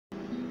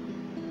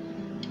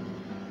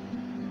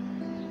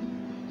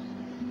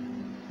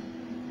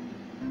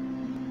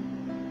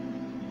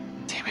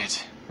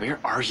Where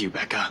are you,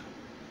 Becca?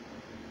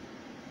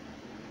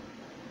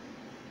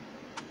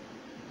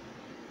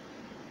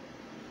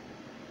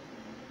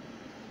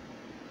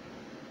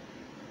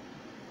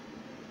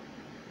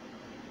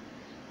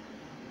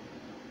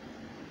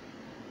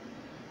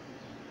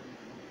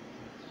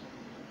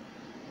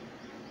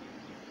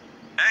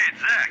 Hey,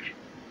 it's Zach.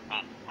 Well,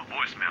 a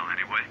voicemail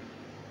anyway.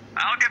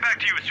 I'll get back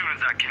to you as soon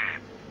as I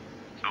can.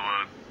 So,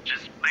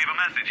 just leave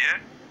a message, yeah?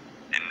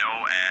 And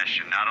no, Ash,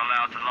 you're not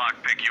allowed to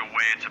lockpick your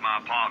way into my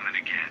apartment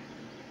again.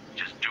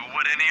 Just do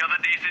what any other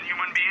decent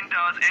human being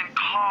does and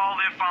call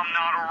if I'm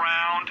not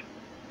around.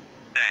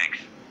 Thanks.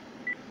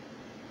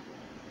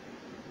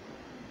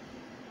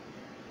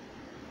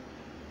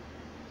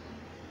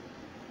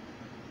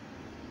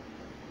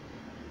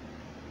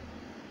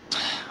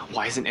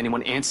 Why isn't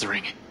anyone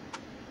answering?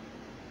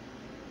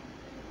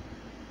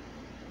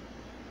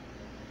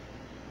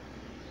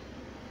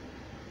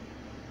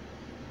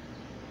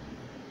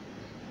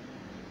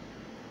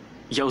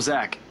 Yo,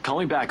 Zach, call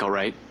me back,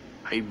 alright?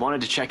 I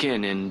wanted to check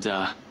in and,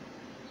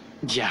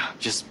 yeah,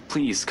 just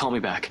please call me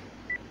back.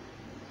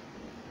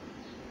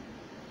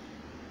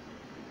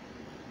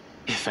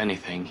 If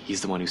anything,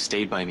 he's the one who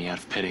stayed by me out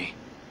of pity.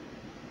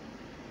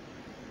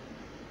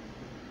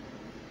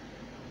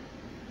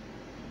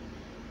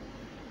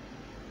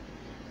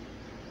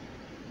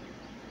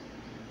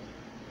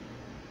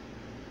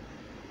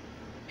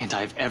 And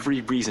I have every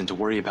reason to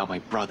worry about my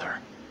brother.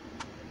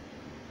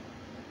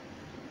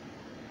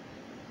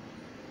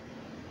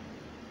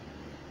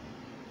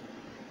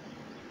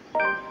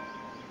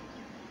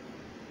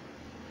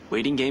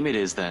 Waiting game it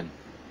is, then.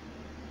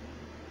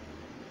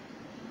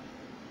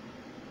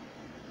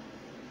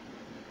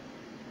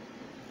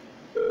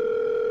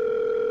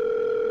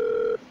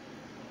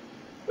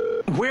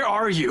 Where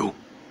are you?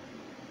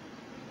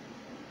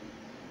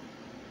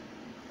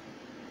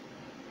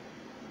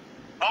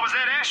 What was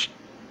that, Ash?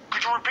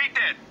 Could you repeat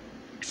that?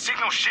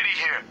 Signal's shitty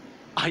here.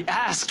 I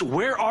asked,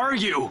 where are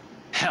you?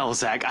 Hell,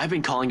 Zach, I've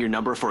been calling your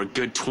number for a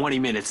good 20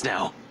 minutes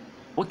now.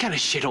 What kind of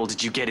shithole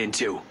did you get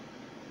into?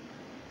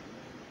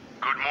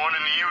 Good morning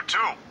to you,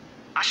 too.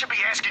 I should be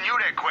asking you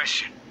that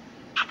question.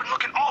 I've been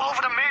looking all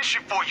over the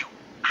mansion for you.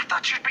 I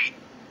thought you'd be...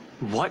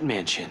 What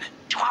mansion?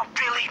 Do I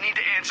really need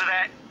to answer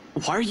that?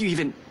 Why are you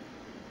even...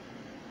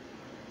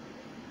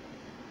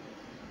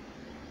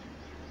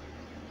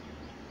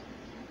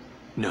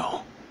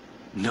 No.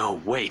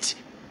 No, wait.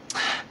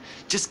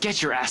 Just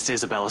get your ass to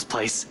Isabella's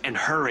place and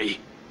hurry.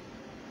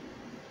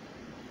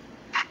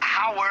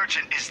 How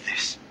urgent is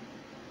this?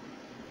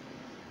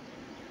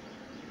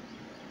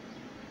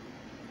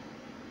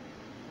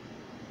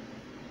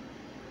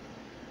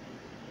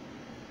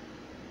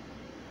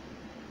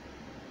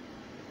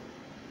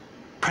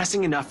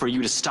 Pressing enough for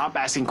you to stop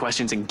asking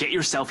questions and get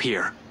yourself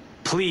here.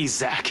 Please,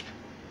 Zach.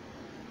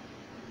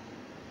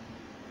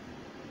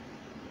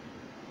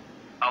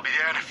 I'll be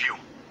there in a few.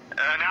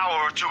 An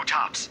hour or two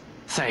tops.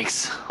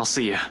 Thanks. I'll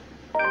see you.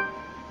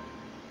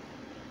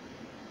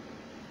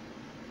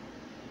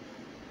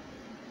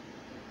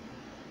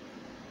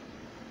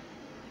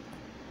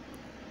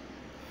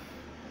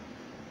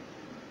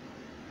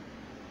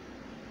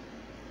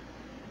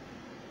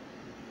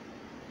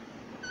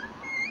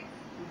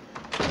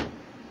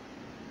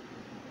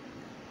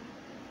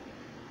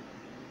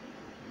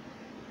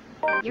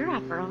 You're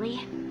up early.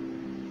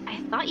 I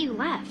thought you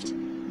left.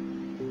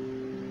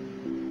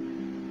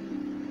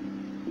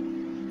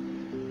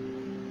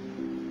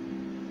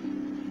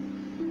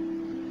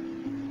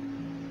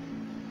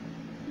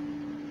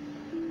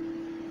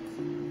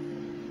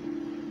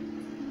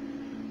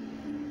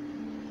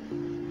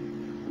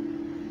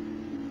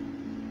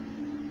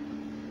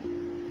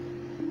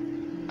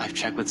 I've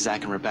checked with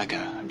Zach and Rebecca.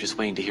 I'm just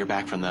waiting to hear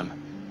back from them.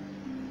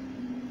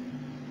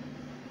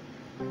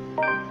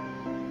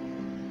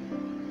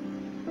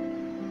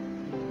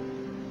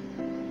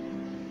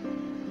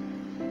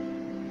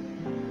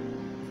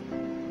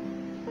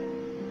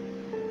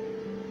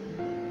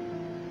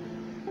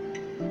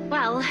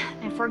 Well,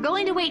 if we're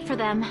going to wait for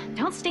them,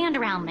 don't stand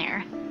around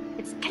there.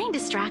 It's getting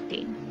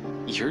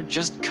distracting. You're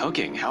just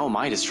cooking. How am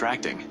I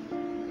distracting?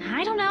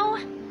 I don't know.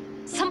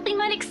 Something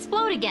might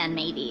explode again,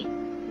 maybe.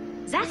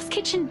 Zach's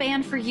kitchen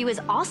ban for you is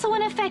also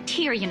in effect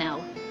here, you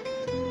know.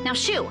 Now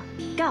shoo,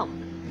 go.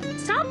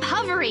 Stop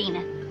hovering.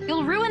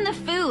 You'll ruin the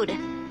food.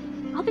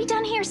 I'll be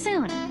done here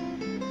soon.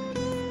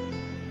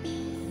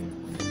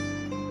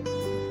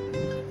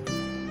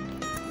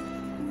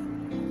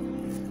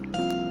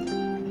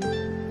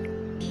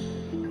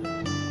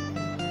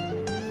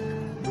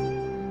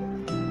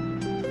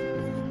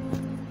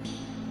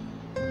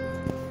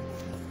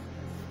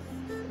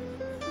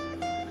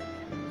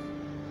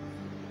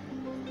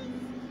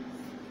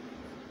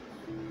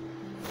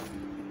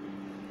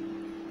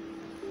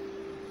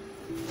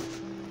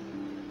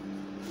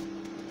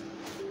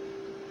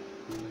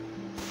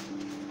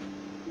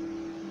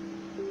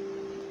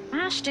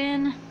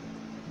 Ashton.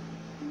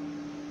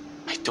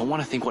 I don't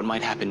want to think what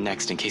might happen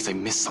next in case I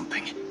miss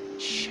something.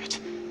 Shit.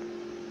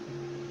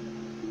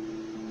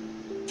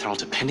 They're all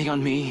depending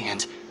on me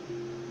and...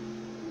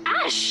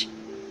 Ash!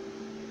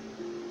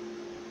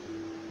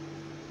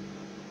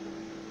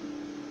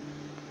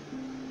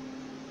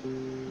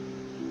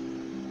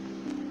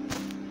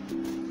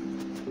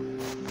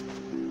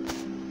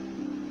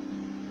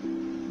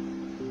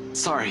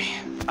 Sorry,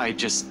 I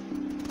just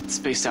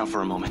spaced out for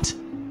a moment.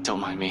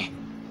 Don't mind me.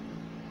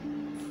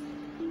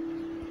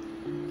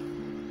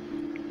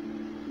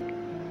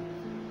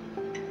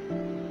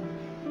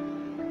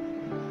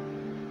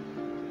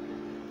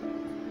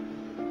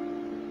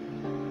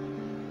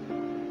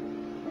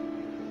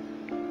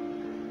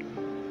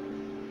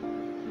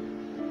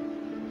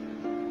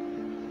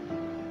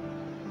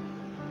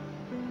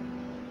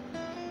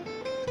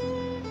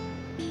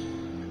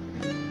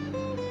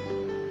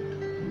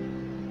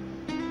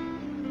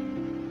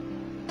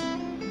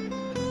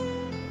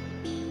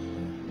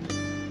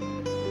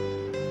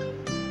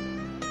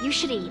 You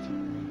should eat.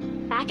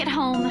 Back at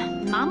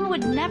home, Mama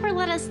would never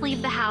let us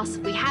leave the house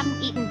if we hadn't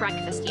eaten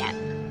breakfast yet.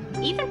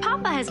 Even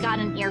Papa has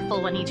gotten an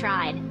earful when he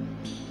tried.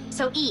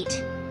 So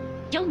eat.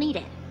 You'll need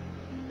it.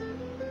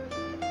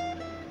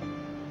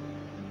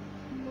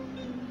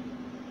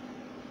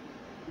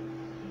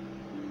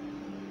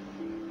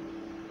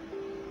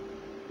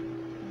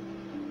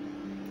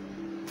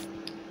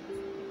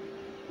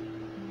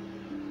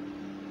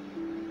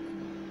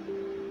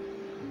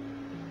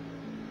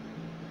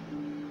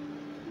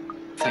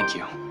 Thank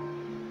you.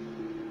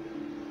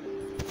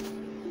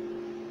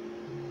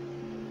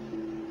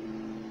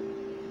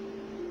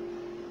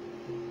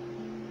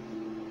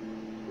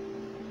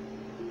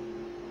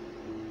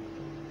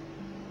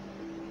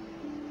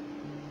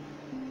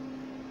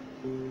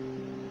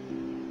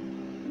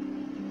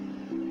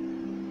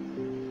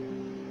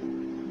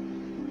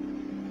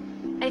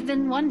 I've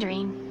been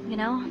wondering, you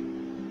know,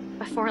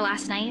 before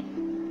last night,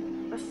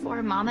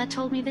 before Mama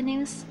told me the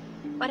news,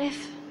 what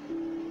if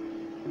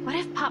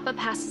Papa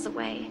passes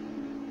away,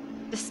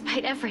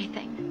 despite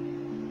everything?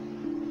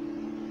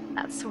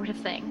 That sort of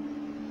thing.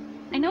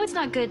 I know it's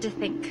not good to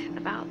think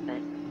about,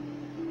 but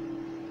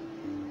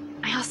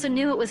I also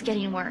knew it was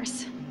getting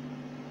worse.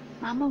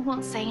 Mama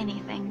won't say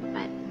anything,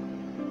 but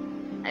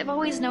I've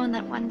always known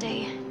that one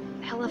day,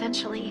 he'll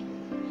eventually...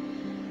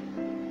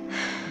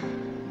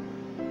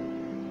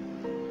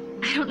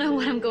 I don't know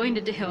what I'm going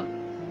to do.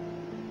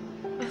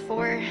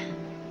 Before,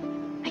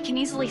 I can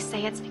easily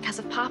say it's because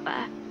of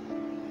Papa.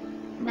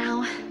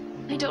 Now,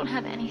 I don't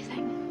have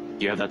anything.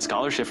 You have that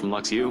scholarship from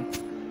LuxU.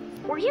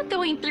 Were you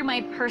going through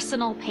my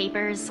personal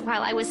papers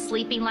while I was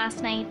sleeping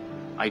last night?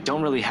 I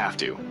don't really have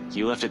to.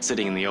 You left it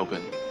sitting in the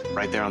open,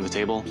 right there on the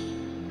table.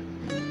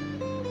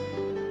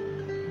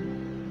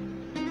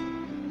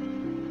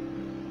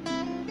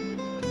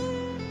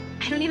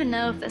 I don't even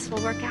know if this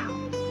will work out.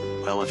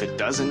 Well, if it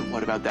doesn't,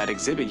 what about that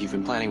exhibit you've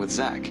been planning with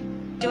Zach?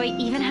 Do I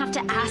even have to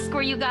ask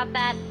where you got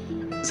that?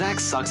 Zach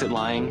sucks at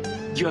lying.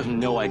 You have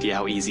no idea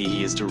how easy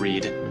he is to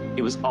read.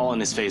 It was all in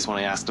his face when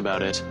I asked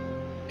about it.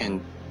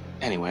 And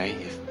anyway,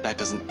 if that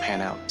doesn't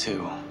pan out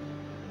too...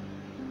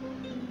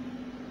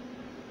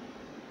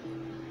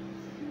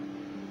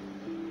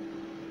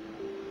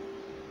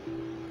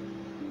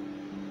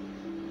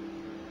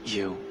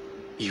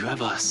 You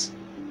have us.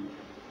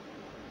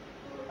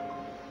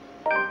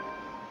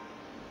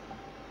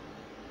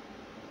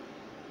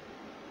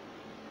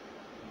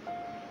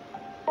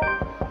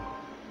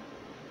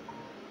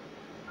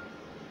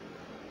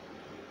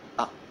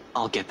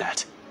 I'll get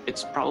that.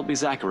 It's probably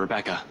Zach or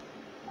Rebecca.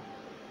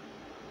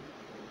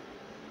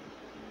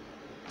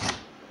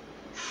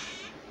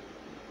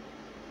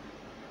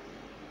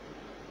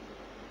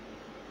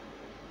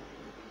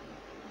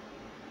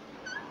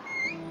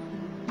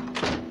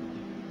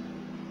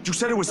 You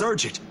said it was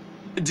urgent.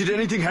 Did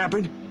anything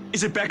happen?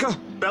 Is it Becca?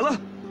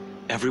 Bella?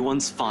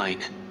 Everyone's fine.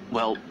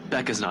 Well,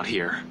 Becca's not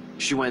here.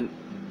 She went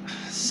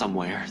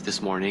somewhere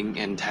this morning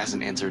and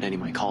hasn't answered any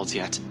of my calls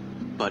yet.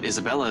 But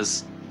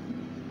Isabella's...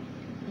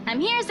 I'm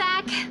here,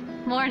 Zach.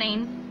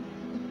 Morning.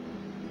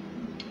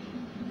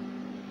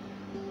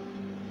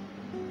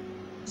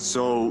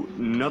 So,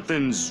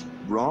 nothing's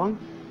wrong?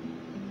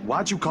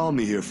 Why'd you call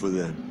me here for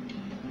then?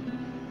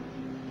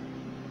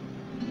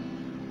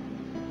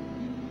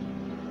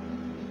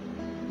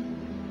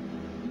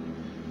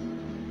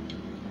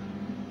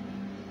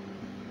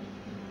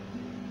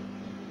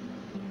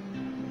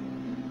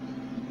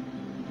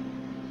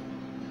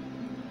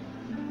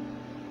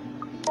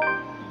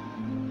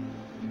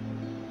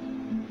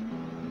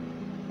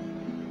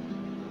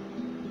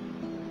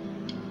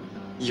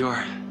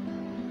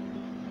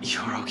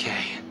 You're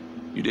okay.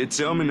 You did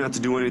tell me not to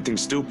do anything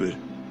stupid.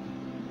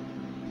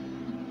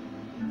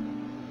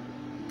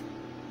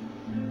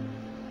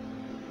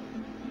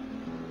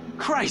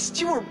 Christ,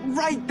 you were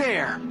right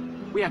there!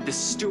 We have this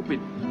stupid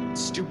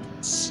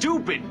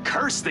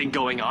curse thing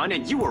going on,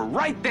 and you were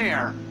right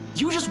there!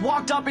 You just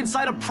walked up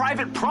inside a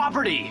private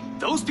property!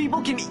 Those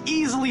people can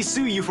easily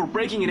sue you for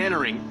breaking and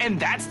entering, and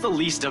that's the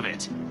least of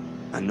it.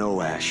 I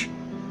know, Ash.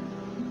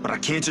 But I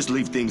can't just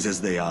leave things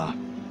as they are.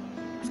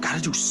 I've got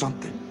to do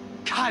something.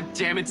 God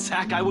damn it,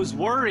 Zach, I was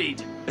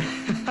worried!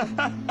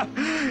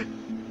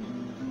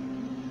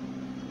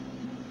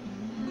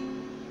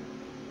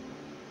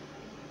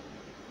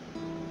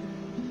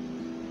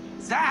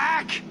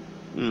 Zach!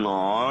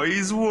 Aw,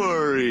 he's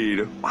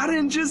worried. Why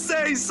didn't you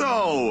say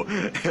so?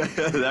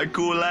 That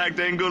cool act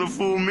ain't gonna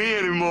fool me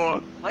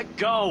anymore. Let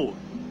go!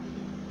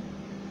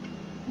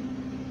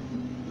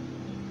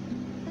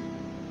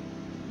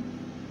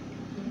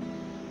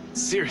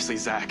 Seriously,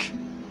 Zach.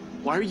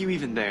 Why are you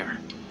even there?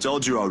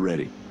 Told you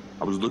already.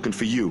 I was looking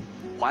for you.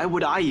 Why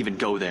would I even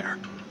go there?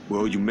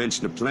 Well, you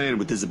mentioned a plan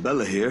with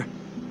Isabella here.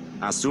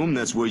 I assume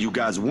that's where you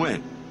guys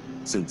went,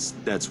 since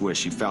that's where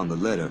she found the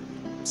letter.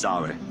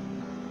 Sorry.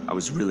 I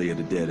was really at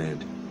a dead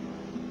end.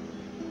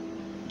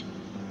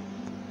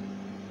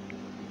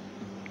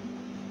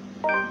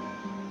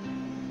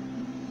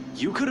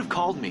 You could have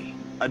called me.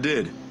 I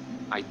did.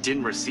 I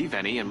didn't receive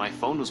any, and my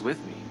phone was with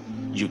me.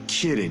 You're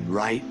kidding,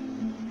 right?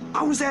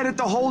 I was at it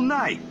the whole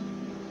night.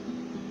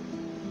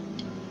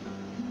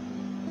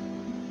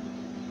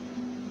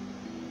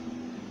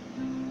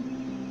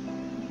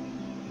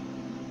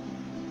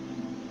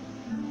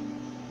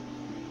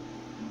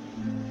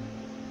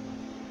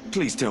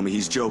 Please tell me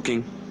he's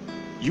joking.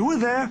 You were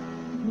there?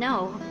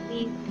 No,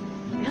 we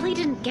really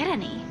didn't get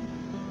any.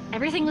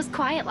 Everything was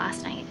quiet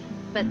last night.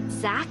 But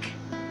Zach,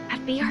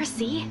 at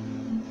BRC,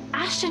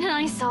 Ashton and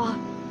I saw...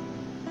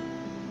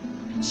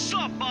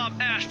 Sup, I'm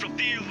Ash from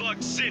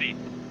Deluxe City.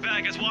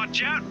 Baggers,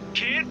 watch out,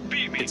 can't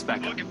beat me. It's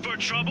Becca. Looking for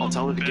trouble? I'll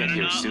tell her to get Better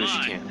here as not soon as she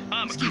lie. can.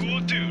 I'm a Excuse cool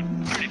me.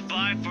 dude, pretty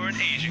fly for an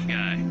Asian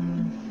guy.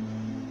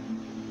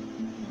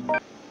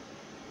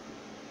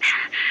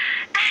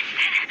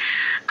 Ashton,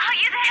 are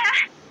you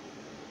there?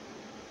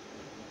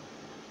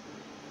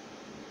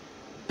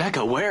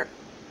 Becca, where?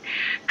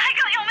 I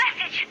got your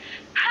message.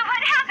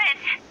 What happened?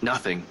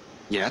 Nothing.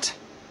 Yet.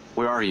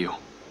 Where are you?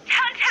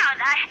 Downtown.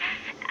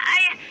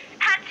 I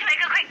had to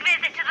make a quick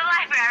visit to the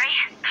library.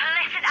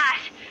 Listen,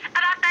 Ash,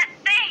 about that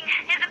thing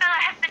Isabella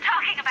has been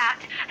talking about.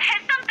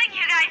 There's something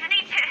you guys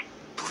need to...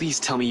 Please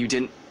tell me you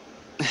didn't...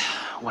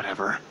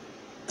 Whatever.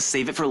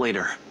 Save it for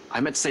later.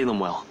 I'm at Salem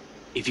Well.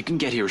 If you can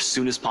get here as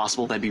soon as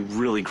possible, that'd be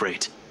really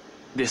great.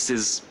 This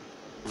is...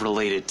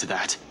 related to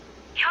that.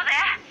 You're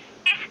there?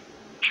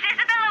 Is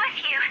Isabella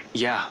with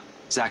you? Yeah,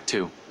 Zach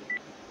too.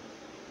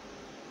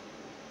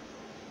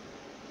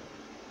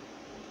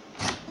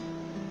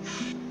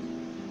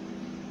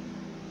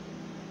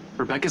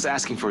 Rebecca's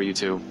asking for you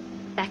two.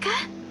 Becca?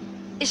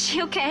 Is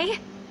she okay?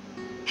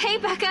 Hey,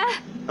 Becca!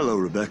 Hello,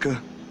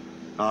 Rebecca.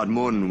 Odd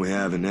morning we're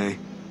having, eh?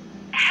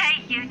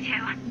 Hey, you two.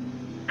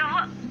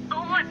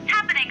 What's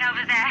happening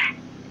over there?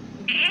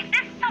 Is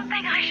this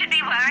something I should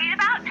be worried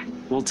about?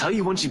 We'll tell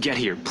you once you get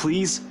here.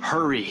 Please,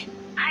 hurry.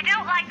 I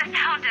don't like the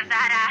sound of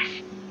that,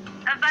 Ash.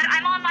 But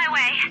I'm on my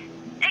way.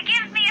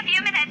 Give me a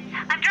few minutes.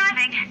 I'm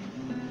driving.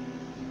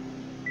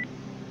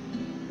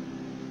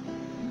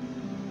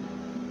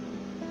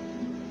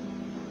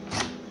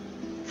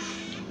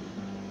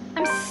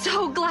 I'm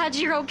so glad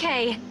you're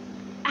okay.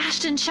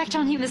 Ashton checked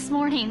on you this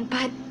morning,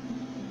 but...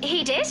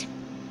 He did?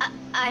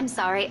 I'm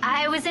sorry.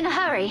 I was in a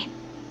hurry.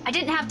 I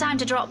didn't have time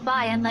to drop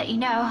by and let you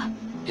know.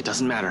 It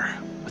doesn't matter.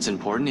 What's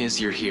important is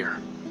you're here.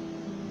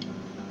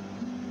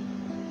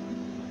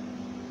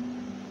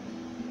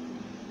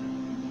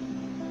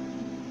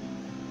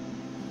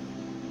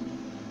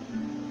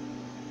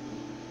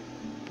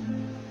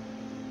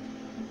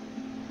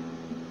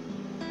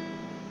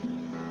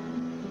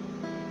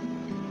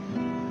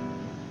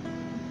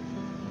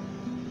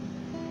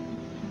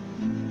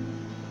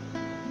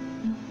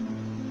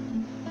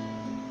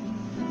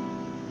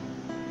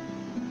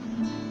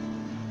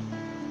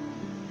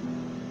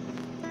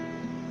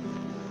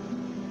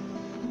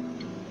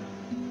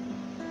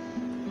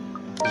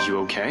 You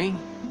okay?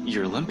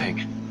 You're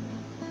limping.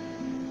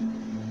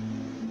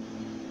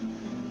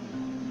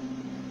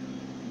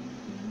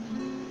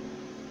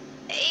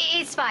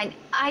 It's fine.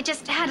 I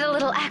just had a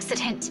little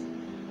accident.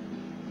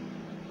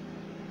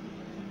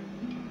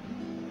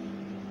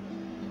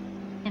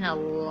 In a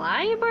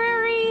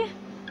library?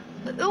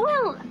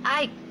 Well,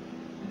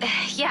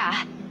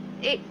 yeah.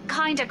 It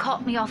kinda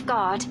caught me off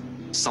guard.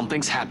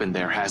 Something's happened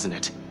there, hasn't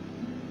it?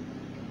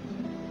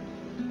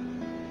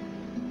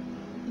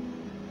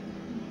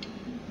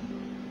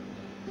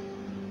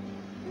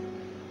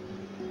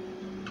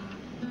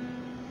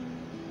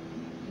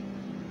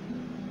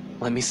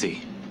 Let me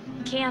see.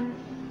 Can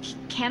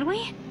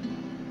we?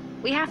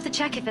 We have to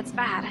check if it's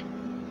bad.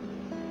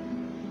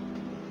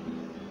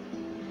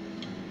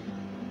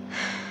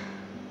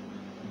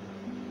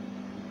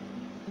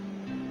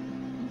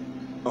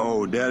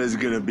 Oh, that is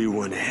gonna be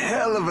one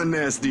hell of a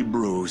nasty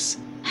bruise.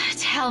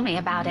 Tell me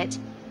about it.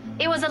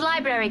 It was a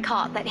library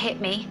cart that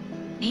hit me.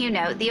 You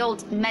know, the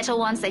old metal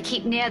ones they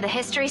keep near the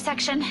history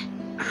section.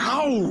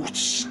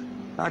 Ouch!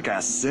 Like I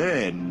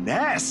said,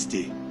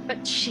 nasty.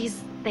 But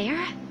she's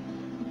there?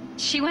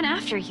 She went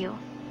after you.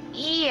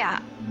 Yeah,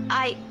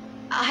 I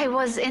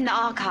was in the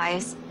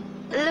archives,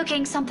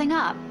 looking something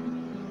up.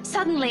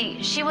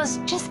 Suddenly, she was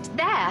just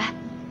there.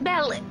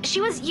 Belle,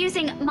 she was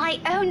using my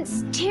own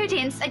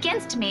students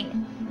against me.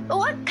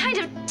 What kind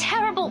of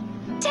terrible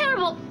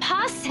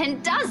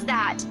person does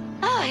that?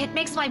 Oh, it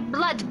makes my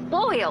blood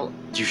boil.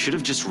 You should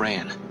have just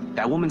ran.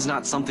 That woman's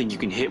not something you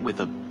can hit with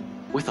a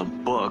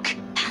book.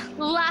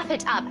 Laugh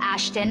it up,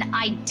 Ashton,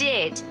 I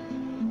did.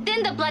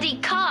 Then the bloody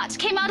cart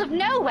came out of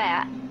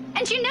nowhere.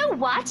 And you know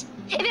what?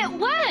 If it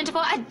weren't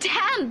for a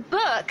damn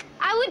book,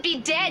 I would be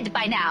dead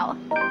by now.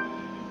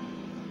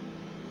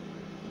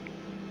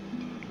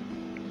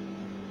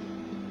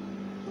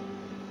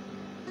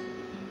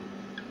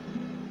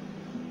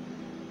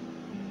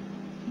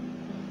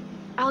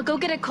 I'll go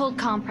get a cold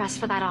compress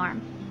for that arm.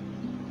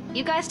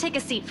 You guys take a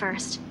seat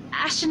first.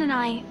 Ashton and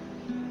I...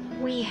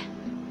 We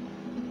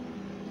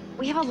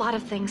have a lot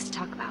of things to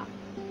talk about.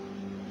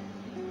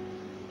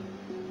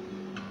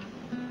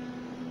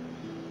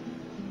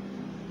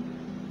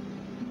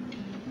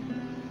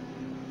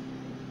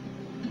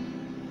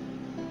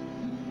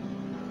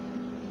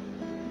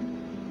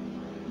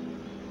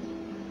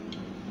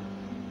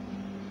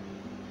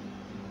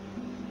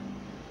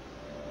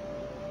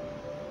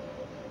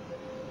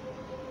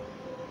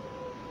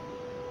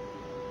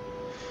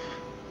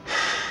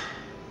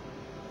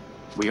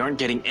 We aren't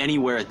getting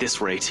anywhere at this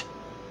rate.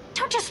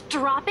 Don't just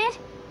drop it.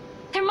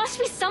 There must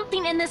be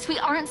something in this we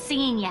aren't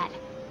seeing yet.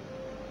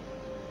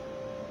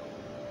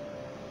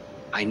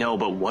 I know,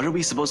 but what are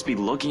we supposed to be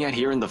looking at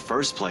here in the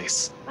first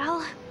place?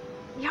 Well,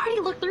 we already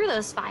looked through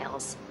those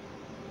files.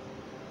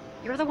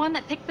 You're the one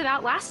that picked it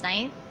out last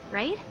night,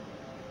 right?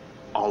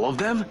 All of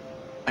them?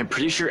 I'm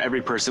pretty sure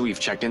every person we've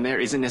checked in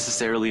there isn't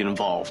necessarily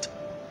involved.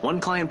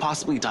 One client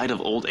possibly died of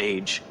old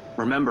age.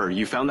 Remember,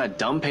 you found that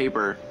dumb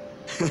paper.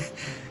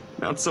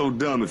 Not so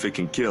dumb if it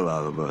can kill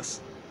all of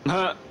us.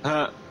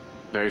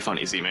 Very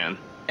funny, Z-Man.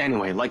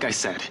 Anyway, like I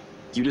said,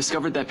 you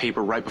discovered that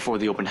paper right before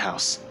the open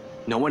house.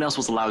 No one else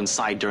was allowed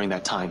inside during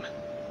that time.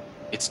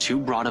 It's too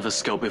broad of a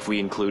scope if we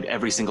include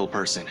every single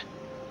person.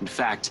 In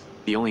fact,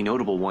 the only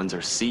notable ones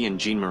are C and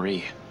Jean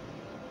Marie.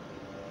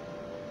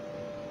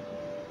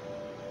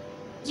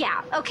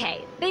 Yeah,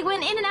 okay. They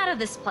went in and out of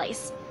this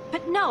place.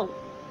 But no,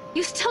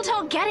 you still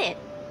don't get it.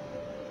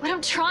 What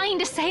I'm trying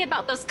to say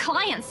about those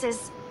clients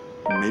is...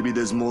 Maybe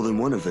there's more than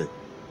one of it.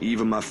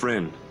 Even my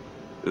friend,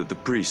 the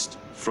priest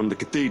from the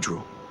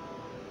cathedral.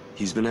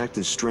 He's been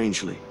acting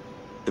strangely.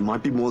 There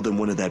might be more than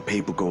one of that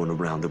paper going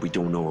around that we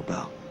don't know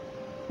about.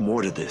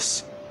 More to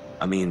this.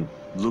 I mean,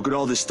 look at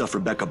all this stuff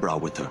Rebecca brought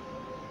with her.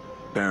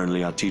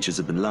 Apparently our teachers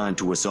have been lying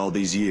to us all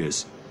these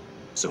years.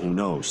 So who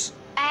knows?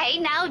 Hey,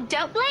 now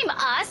don't blame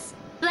us.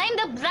 Blame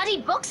the bloody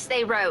books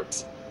they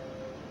wrote.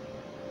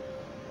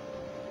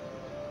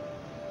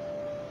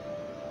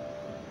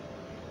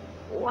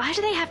 Why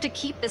do they have to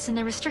keep this in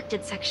the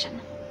restricted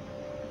section?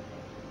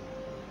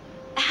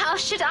 How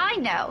should I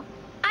know?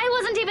 I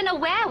wasn't even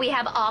aware we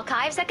have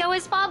archives that go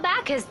as far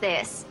back as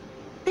this.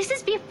 This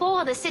is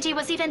before the city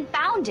was even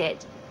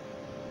founded.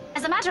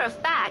 As a matter of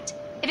fact,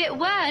 if it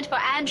weren't for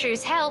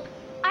Andrew's help,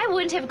 I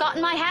wouldn't have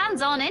gotten my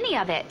hands on any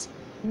of it.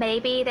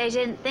 Maybe they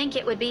didn't think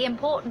it would be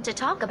important to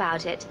talk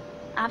about it.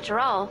 After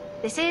all,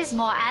 this is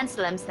more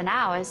Anselm's than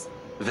ours.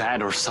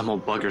 That or some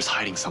old bugger's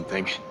hiding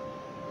something.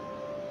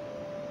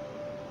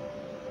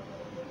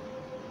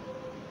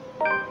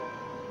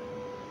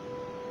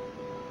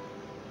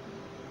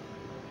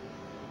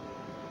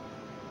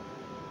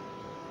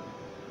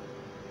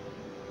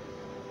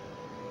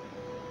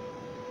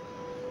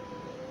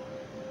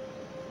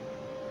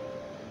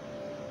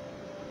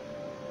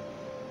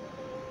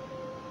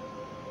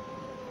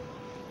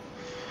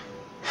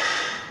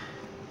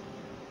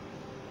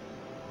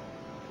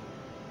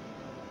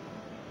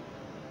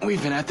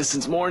 We've been at this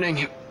since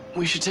morning.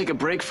 We should take a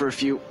break for a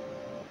few...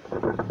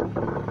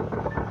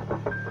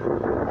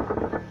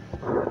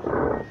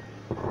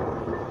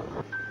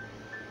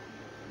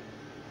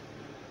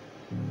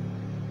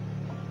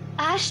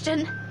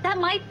 Ashton, that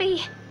might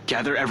be...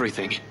 Gather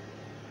everything.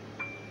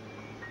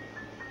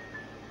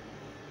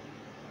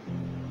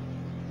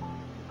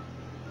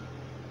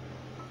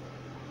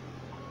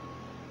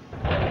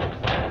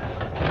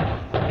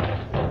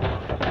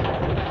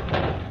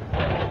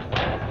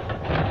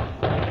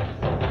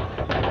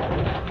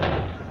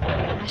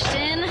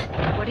 Ashton,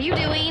 what are you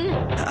doing?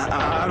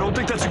 I don't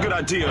think that's a good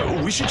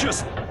idea. We should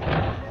just...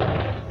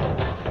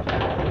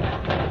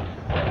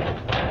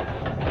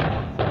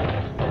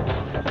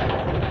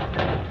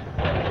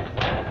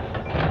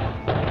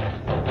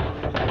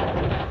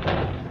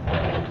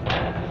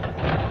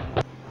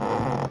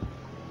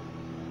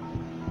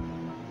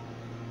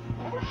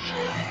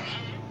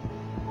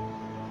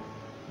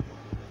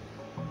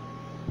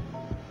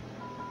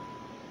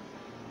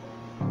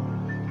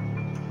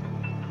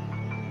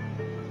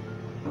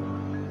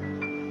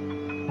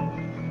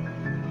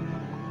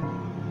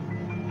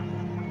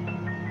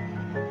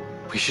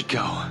 We should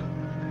go.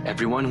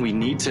 Everyone, we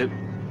need to...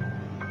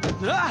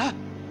 Ah!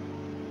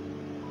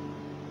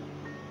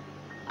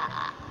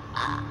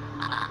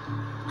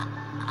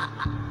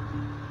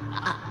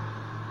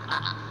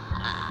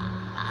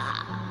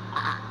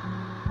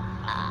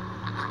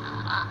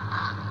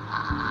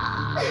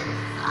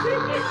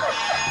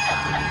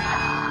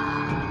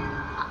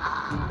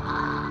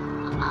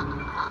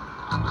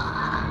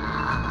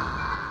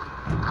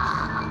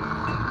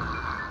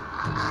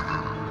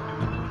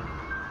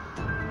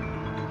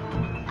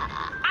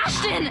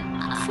 Ashton!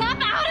 Snap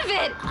out of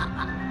it!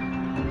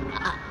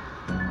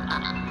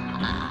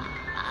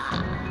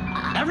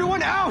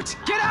 Everyone out!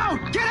 Get out!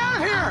 Get out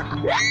of here!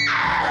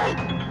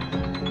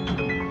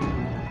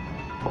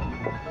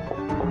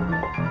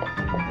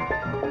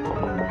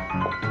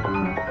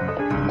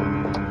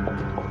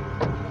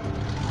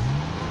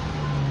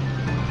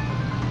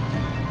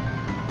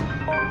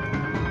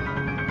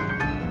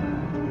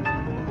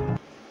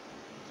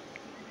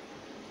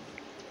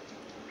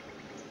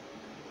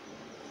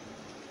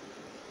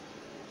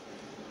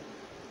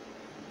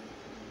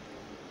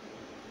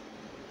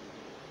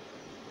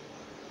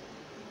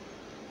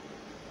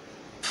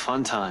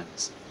 Fun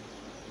times.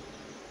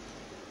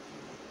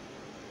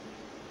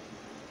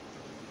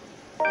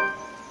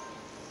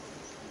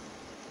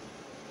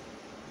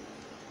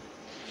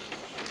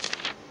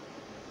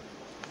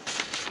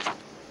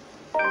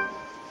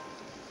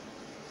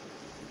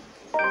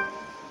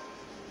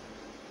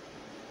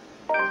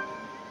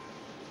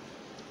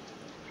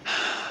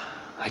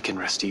 I can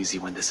rest easy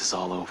when this is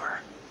all over.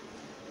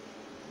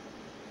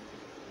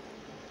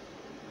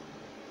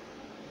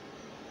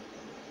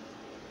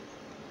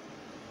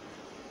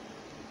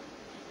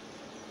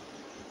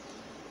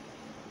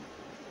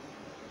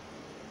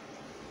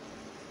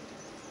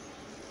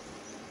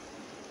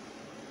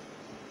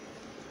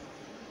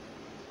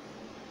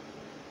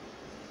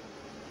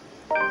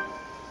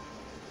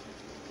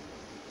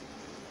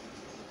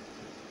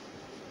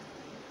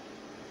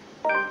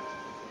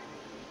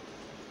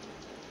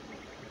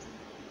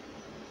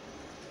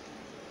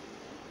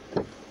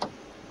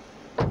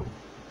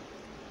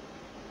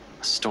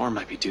 A storm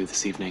might be due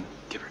this evening,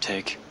 give or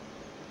take.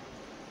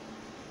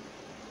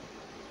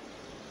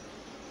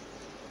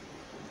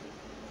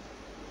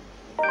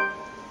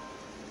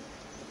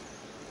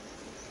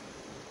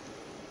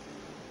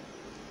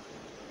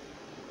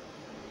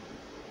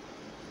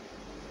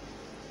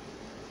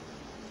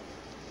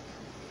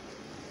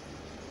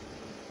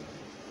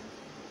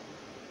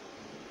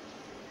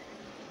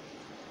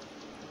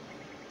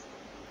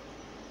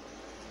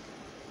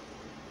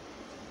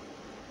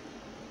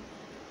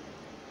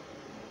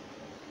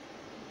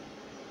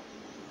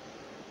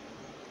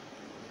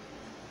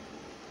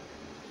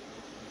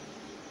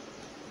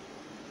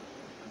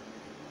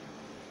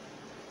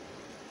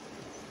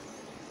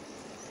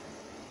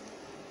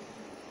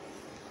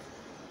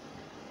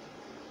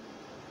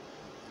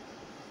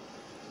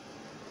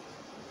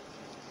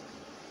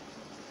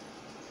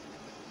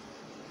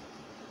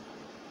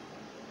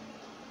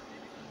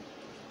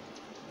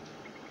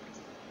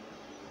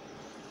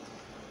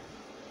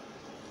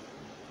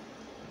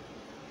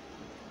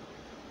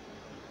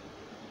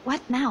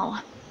 What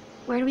now?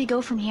 Where do we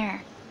go from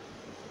here?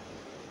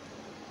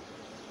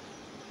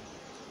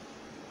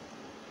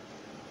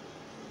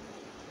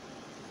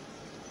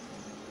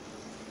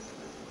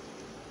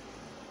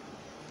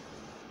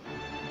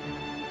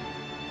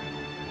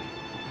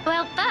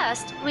 Well,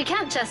 first, we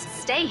can't just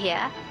stay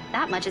here.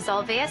 That much is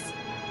obvious.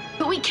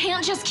 But we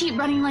can't just keep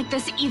running like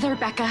this either,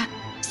 Becca.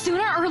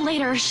 Sooner or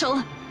later,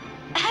 she'll...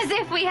 As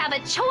if we have a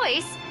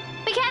choice.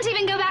 We can't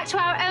even go back to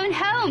our own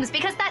homes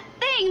because that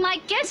thing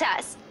might get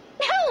us.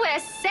 Nowhere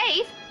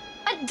safe.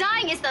 But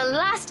dying is the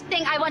last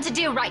thing I want to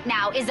do right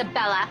now,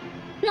 Isabella.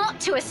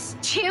 Not to a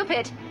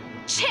stupid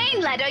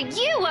chain letter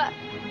you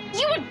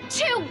were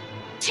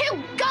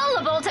too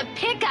gullible to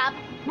pick up,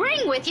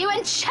 bring with you,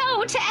 and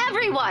show to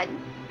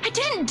everyone. I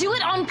didn't do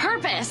it on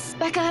purpose.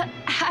 Becca,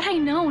 had I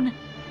known,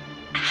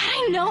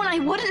 I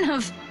wouldn't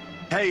have...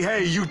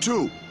 Hey, you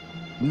two.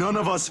 None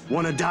of us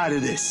want to die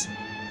to this.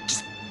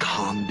 Just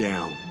calm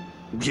down.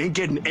 We ain't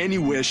getting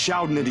anywhere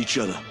shouting at each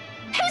other.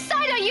 Whose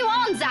side are you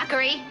on,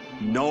 Zachary?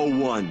 No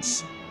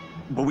one's.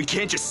 But we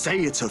can't just say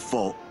it's her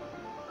fault.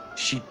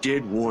 She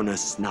did warn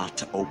us not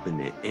to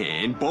open it,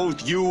 and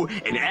both you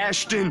and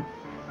Ashton...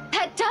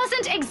 That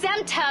doesn't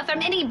exempt her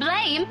from any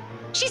blame.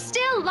 She's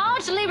still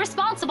largely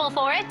responsible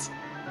for it.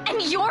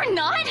 And you're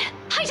not?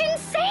 I didn't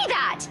say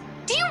that!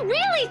 Do you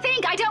really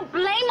think I don't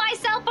blame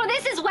myself for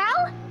this as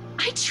well?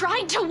 I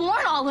tried to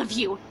warn all of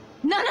you.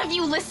 None of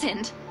you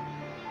listened.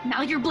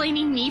 Now you're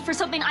blaming me for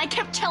something I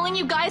kept telling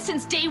you guys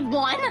since day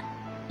one?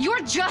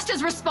 You're just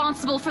as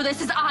responsible for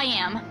this as I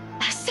am.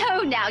 So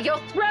now you're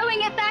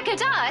throwing it back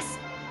at us?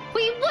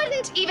 We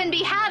wouldn't even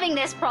be having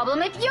this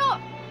problem if you're...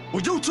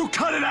 Will you two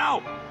cut it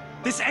out?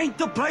 This ain't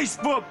the place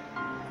for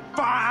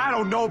I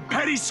don't know,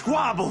 petty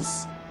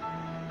squabbles.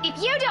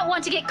 If you don't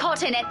want to get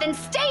caught in it, then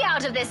stay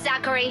out of this,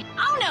 Zachary.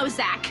 Oh no,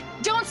 Zach.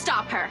 Don't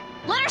stop her.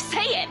 Let her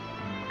say it.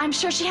 I'm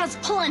sure she has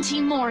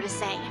plenty more to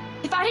say.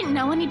 If I didn't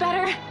know any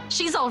better,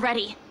 she's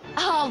already.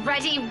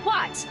 Already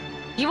what?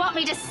 You want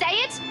me to say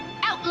it?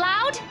 Out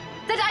loud?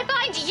 That I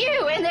find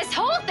you in this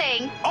whole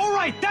thing? All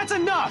right, that's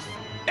enough!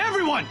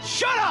 Everyone,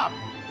 shut up!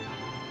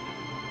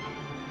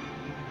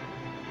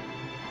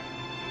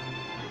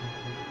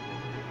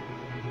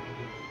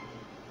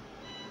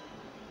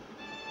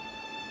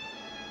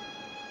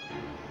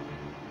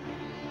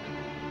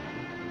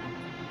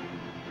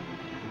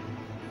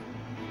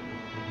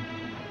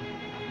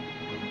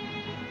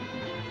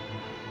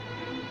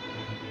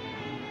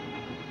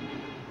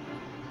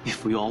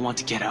 If we all want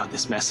to get out of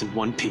this mess in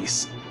one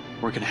piece,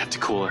 we're gonna have to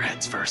cool our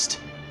heads first.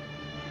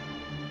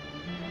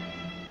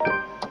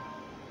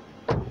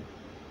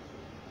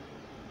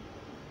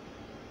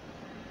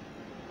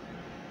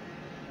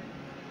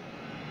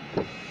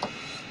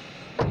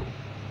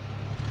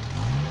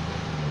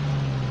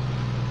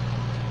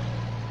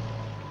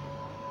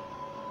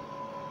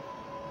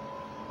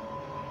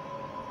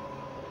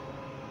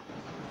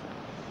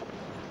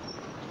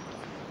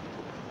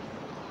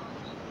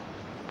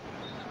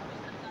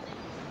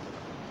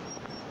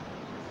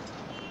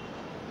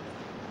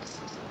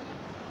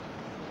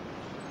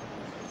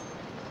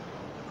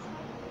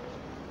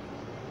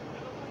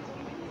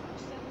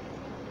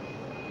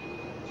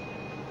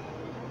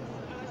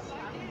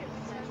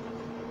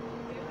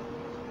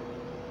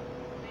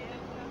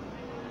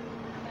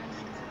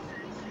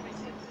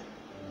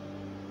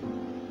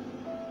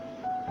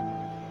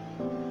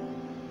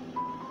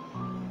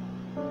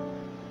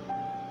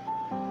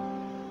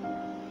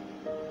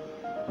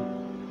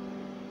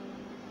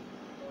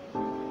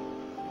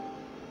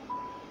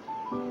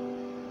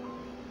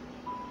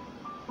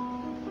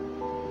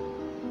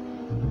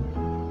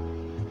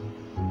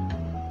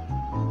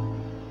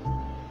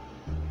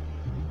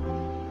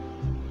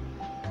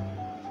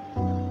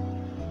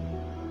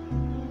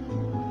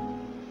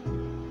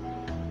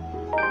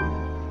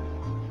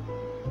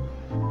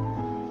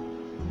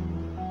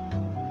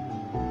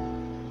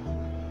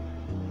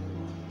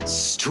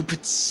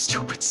 Stupid,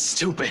 stupid,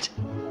 stupid.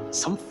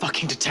 Some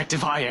fucking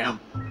detective I am.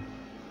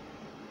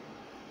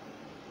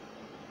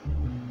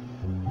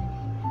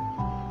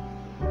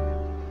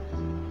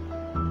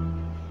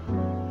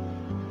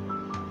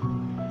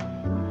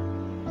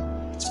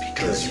 It's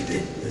because you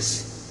didn't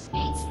listen.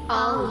 It's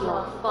all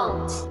your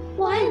fault.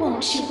 Why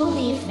won't you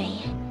believe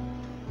me?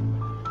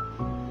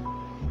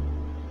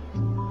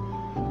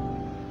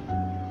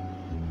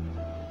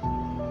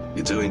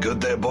 You doing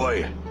good there,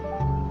 boy?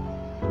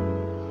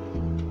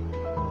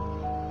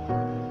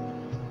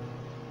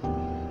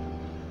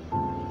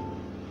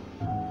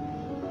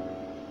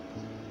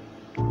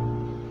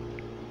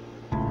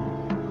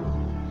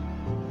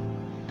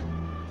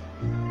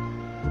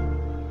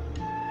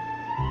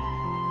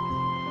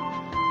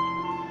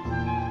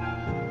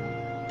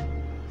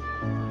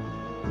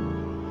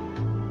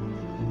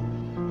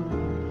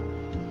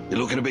 You're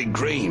looking a bit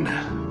green.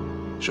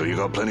 Sure you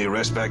got plenty of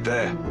rest back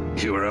there?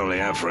 You were only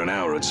out for an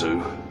hour or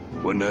two.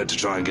 Wouldn't hurt to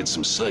try and get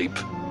some sleep.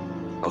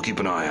 I'll keep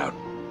an eye out.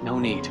 No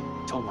need.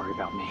 Don't worry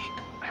about me.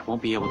 I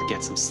won't be able to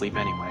get some sleep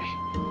anyway.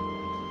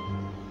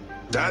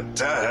 I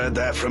heard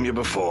that from you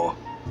before.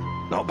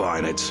 Not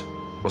buying it.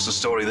 What's the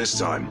story this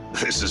time?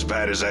 This as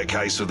bad as that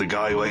case with the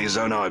guy who ate his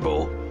own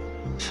eyeball?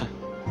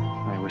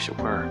 I wish it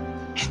were.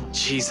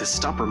 Jesus,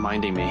 stop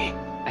reminding me.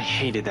 I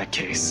hated that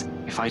case.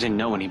 If I didn't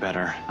know any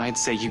better, I'd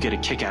say you get a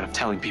kick out of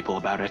telling people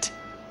about it.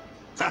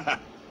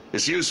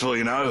 It's useful,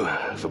 you know,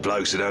 for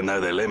blokes who don't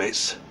know their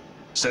limits.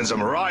 Sends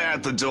them right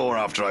out the door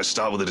after I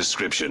start with a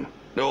description.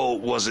 Or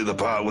was it the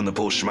part when the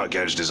poor schmuck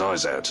gouged his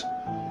eyes out?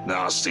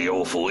 Nasty,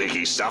 awful,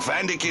 icky stuff,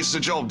 and it gets the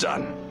job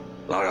done.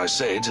 Like I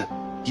said,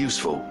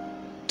 useful.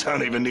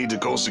 Don't even need to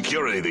call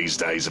security these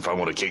days if I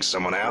want to kick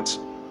someone out.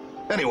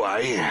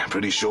 Anyway,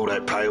 pretty sure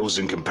that pales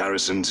in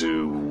comparison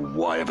to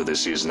whatever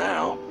this is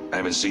now. I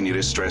haven't seen you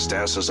this stressed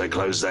out since they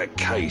closed that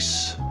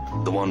case.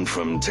 The one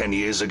from 10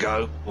 years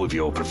ago, with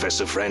your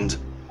professor friend.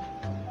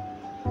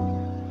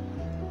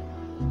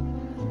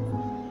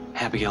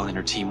 Abigail and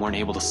her team weren't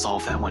able to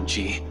solve that one,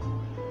 G.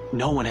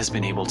 No one has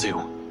been able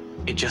to.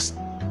 It just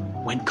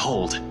went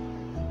cold.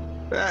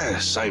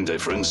 Same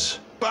difference.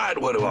 But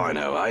what do I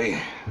know,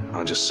 eh?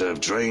 I just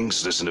serve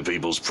drinks, listen to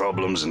people's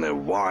problems and their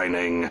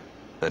whining,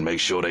 then make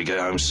sure they get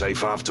home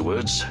safe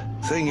afterwards.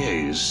 Thing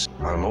is,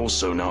 I'm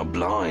also not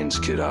blind,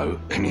 kiddo.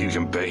 And you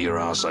can bet your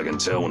ass I can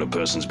tell when a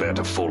person's about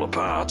to fall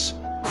apart.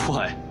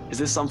 What? Is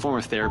this some form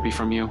of therapy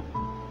from you?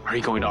 Are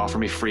you going to offer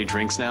me free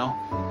drinks now?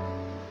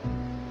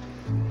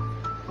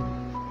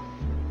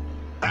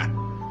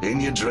 In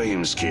your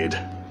dreams, kid.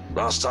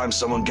 Last time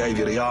someone gave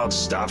you the art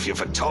stuff, your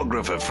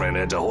photographer friend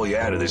had to haul you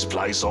out of this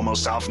place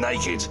almost half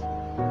naked.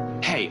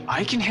 Hey,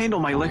 I can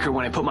handle my liquor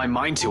when I put my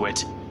mind to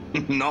it.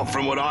 Not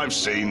from what I've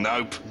seen,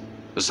 nope.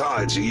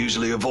 Besides, you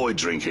usually avoid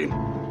drinking.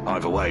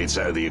 Either way, it's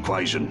out of the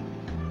equation.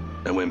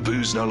 And when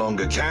booze no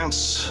longer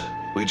counts,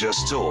 we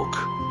just talk.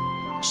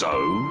 So,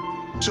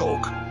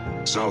 talk.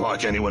 It's not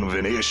like anyone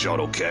within earshot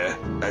will care.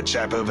 That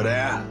chap over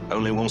there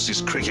only wants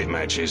his cricket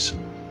matches.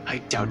 I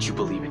doubt you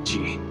believe it,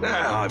 G.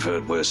 I've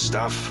heard worse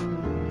stuff.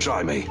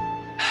 Try me.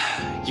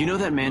 You know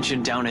that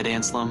mansion down at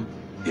Anslem?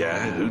 Yeah,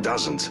 who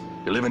doesn't?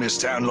 You live in this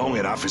town long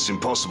enough, it's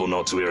impossible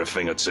not to hear a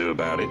thing or two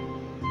about it.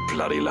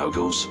 Bloody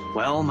locals.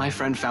 Well, my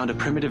friend found a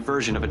primitive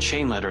version of a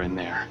chain letter in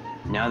there.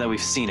 Now that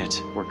we've seen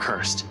it, we're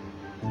cursed.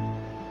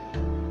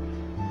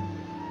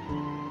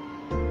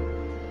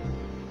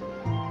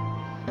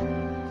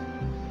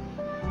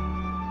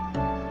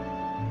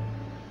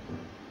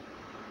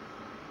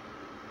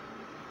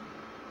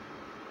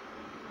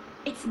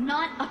 It's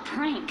not a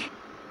prank.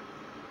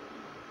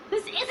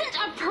 This isn't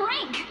a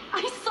prank!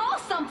 I saw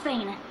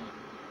something!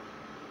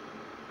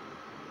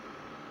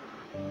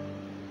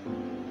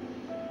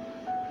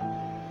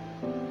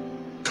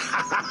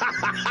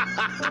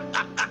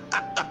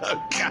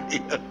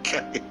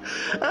 Okay.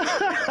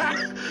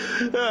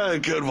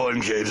 Good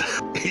one, kid.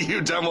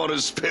 You don't want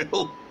to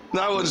spill.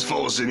 No one's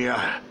forcing you.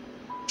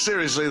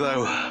 Seriously,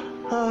 though.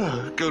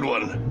 Good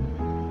one.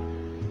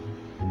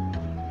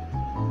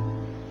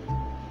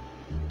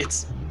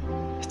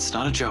 It's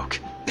not a joke.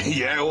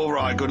 Yeah, all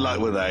right. Good luck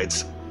with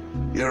that.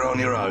 You're on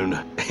your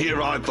own.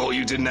 Here I thought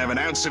you didn't have an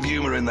ounce of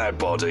humor in that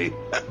body.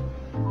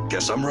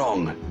 Guess I'm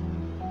wrong.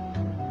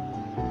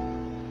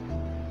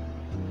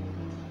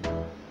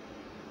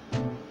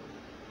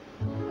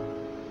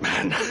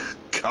 Man,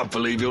 can't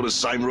believe you're the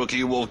same rookie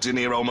who walked in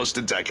here almost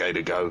a decade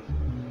ago.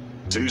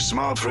 Too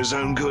smart for his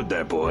own good,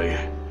 that boy.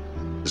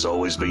 Has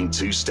always been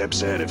 2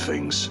 steps ahead of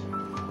things.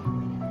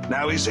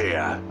 Now he's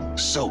here,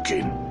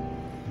 sulking.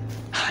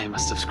 I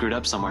must have screwed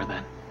up somewhere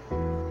then.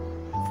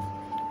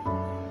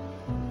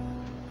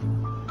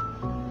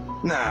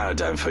 No, I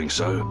don't think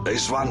so.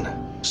 This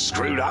one,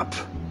 screwed up?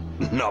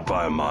 Not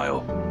by a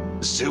mile.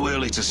 It's too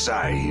early to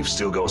say. You've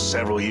still got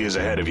several years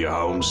ahead of you,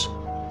 Holmes.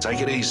 Take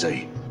it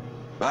easy.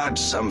 But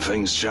some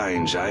things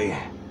change, eh?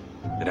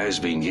 It has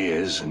been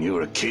years, and you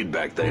were a kid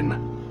back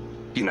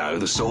then. You know,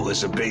 the sort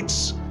that's a bit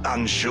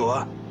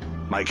unsure,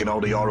 making all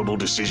the horrible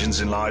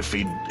decisions in life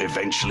he'd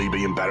eventually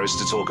be embarrassed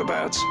to talk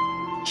about.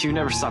 You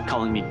never stop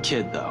calling me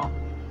kid, though.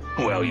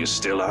 Well, you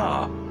still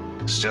are.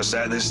 It's just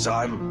that this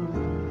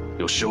time,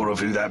 you're sure of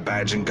who that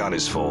badge and gun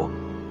is for.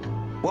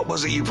 What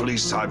was it you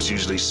police types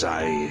usually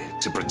say?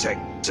 To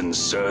protect and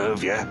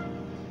serve, yeah?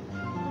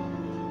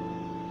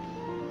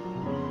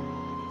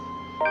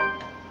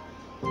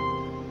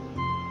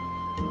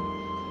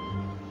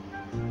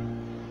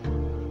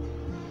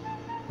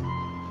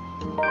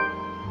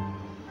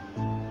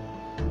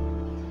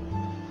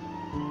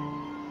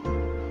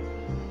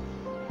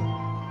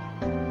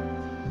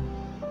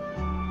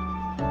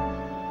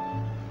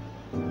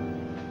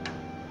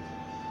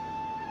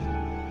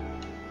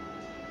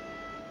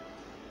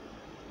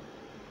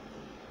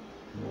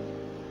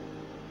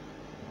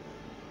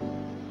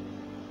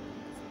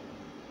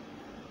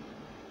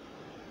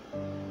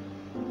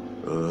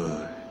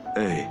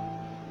 Hey.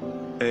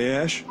 Hey,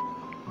 Ash?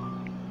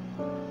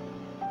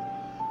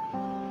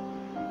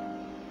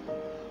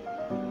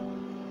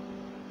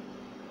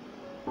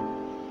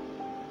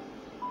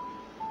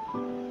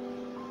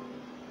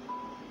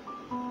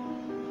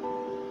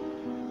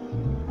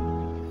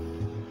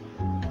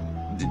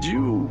 Did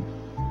you,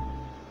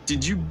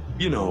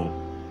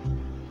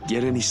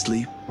 get any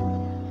sleep?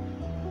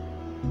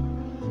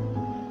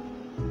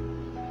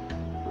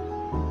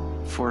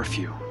 For a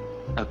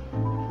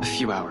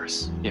few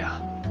hours, yeah.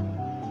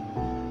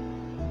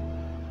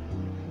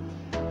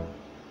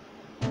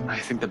 I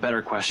think the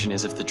better question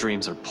is if the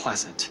dreams are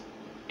pleasant.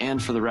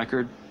 And for the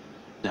record,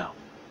 no.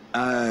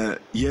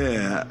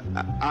 Yeah,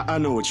 I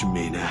know what you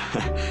mean.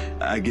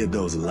 I get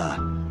those a lot.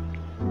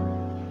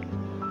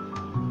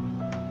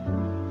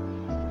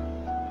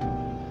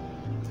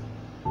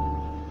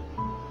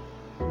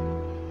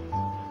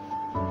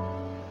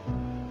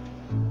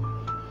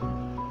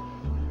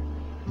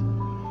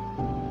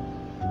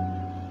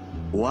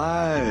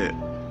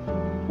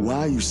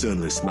 Why are you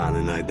suddenly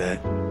smiling like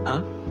that?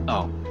 Huh?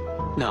 Oh,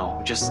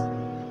 no,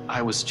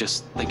 I was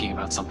just thinking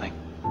about something.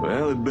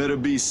 Well, it better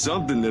be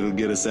something that'll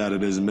get us out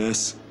of this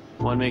mess.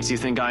 What makes you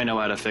think I know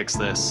how to fix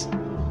this?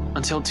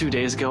 Until 2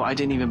 days ago, I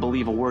didn't even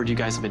believe a word you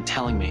guys have been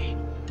telling me.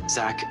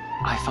 Zach,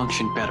 I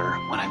function better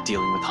when I'm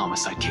dealing with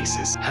homicide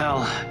cases.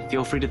 Hell,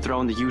 feel free to throw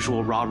in the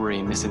usual robbery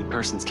and missing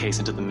persons case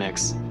into the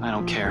mix. I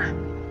don't care.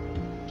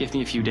 Give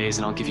me a few days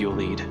and I'll give you a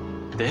lead.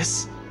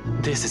 This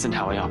isn't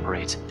how I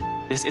operate.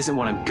 This isn't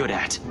what I'm good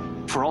at.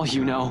 For all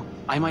you know,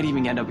 I might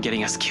even end up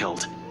getting us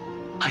killed.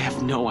 I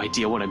have no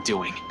idea what I'm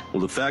doing.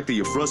 Well, the fact that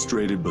you're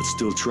frustrated but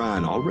still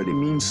trying already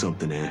means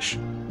something, Ash.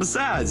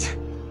 Besides,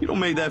 you don't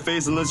make that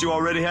face unless you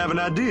already have an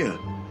idea.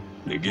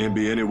 It can't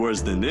be any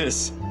worse than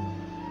this.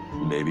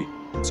 Maybe.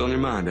 What's on your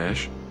mind,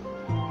 Ash?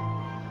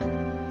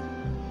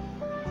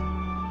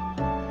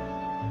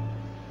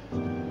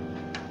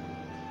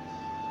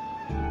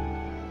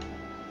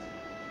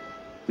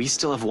 We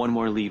still have one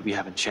more lead we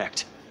haven't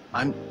checked.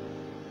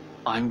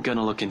 I'm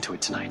gonna look into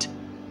it tonight.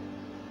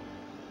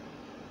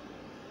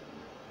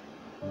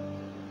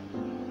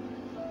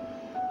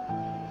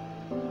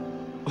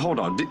 Hold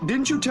on,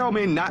 didn't you tell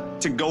me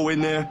not to go in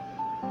there?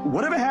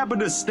 Whatever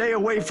happened to stay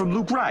away from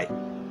Luke Wright?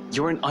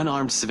 You're an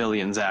unarmed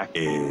civilian, Zach.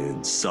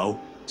 And so?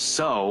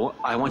 So,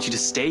 I want you to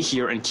stay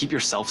here and keep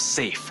yourself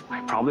safe.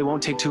 I probably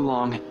won't take too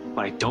long,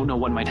 but I don't know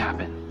what might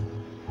happen.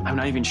 I'm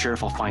not even sure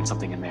if I'll find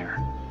something in there.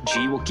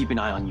 G will keep an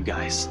eye on you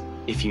guys.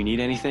 If you need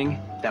anything,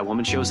 if that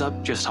woman shows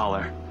up, just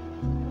holler.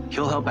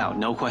 He'll help out,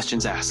 no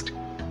questions asked.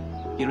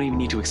 You don't even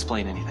need to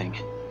explain anything.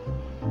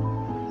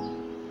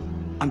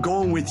 I'm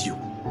going with you.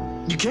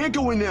 You can't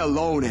go in there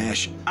alone,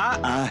 Ash.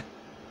 I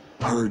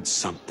heard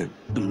something.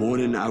 The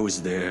morning I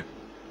was there,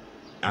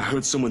 I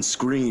heard someone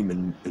scream,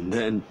 and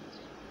then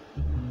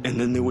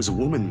there was a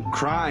woman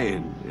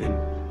crying, and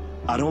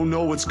I don't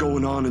know what's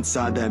going on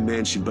inside that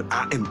mansion, but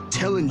I am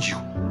telling you,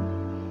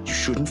 you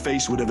shouldn't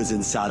face whatever's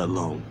inside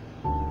alone.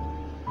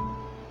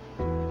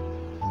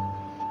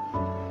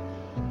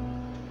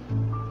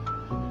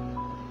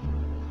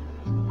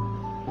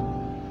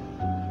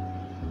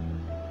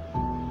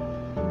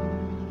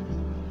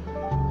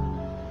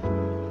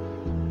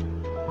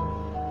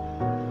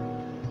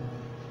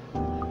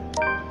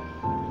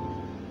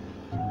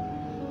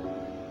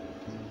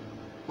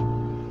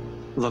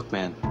 Look,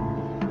 man.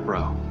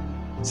 Bro.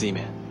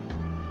 Z-Man.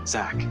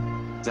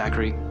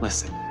 Zachary,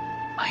 listen.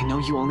 I know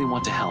you only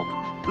want to help.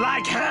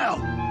 Like hell!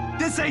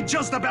 This ain't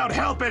just about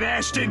helping,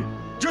 Ashton!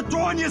 You're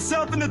throwing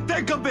yourself in the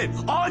thick of it,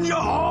 on your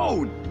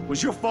own!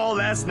 Was your fall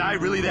last night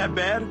really that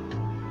bad?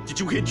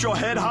 Did you hit your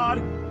head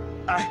hard?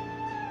 I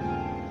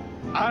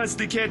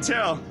honestly can't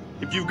tell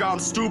if you've gone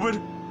stupid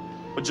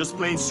or just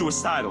plain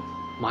suicidal.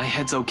 My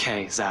head's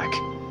okay, Zach.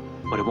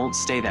 But it won't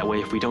stay that way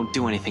if we don't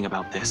do anything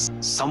about this.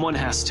 Someone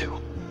has to.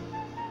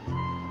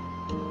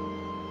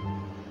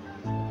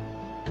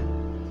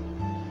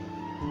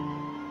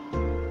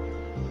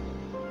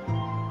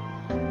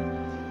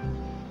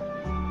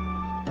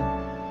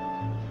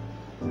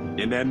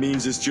 And that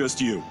means it's just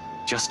you.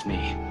 Just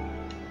me.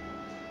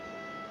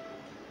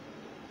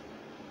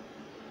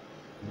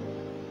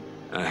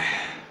 I'm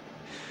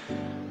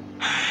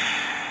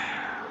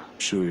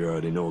sure you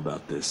already know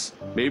about this.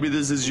 Maybe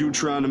this is you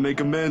trying to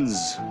make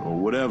amends, or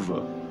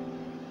whatever.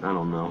 I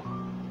don't know.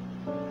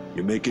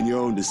 You're making your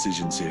own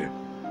decisions here.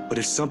 But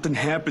if something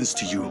happens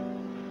to you,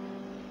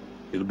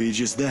 it'll be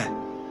just that.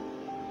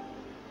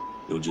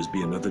 You'll just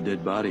be another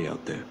dead body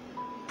out there.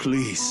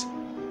 Please,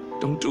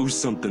 don't do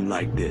something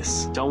like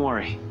this. Don't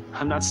worry.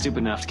 I'm not stupid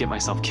enough to get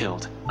myself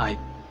killed. I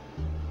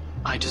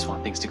just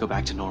want things to go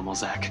back to normal,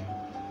 Zach.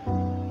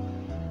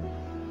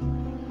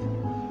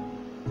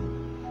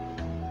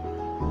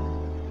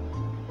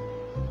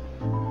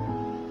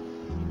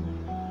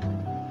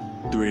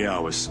 Three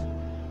hours.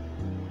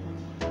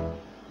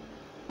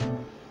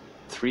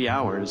 3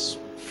 hours?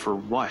 For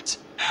what?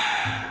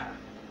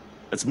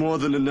 That's more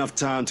than enough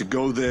time to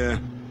go there,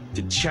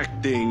 to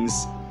check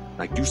things,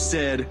 like you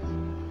said,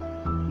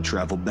 and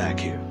travel back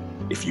here.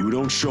 If you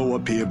don't show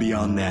up here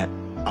beyond that,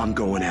 I'm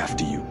going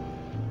after you.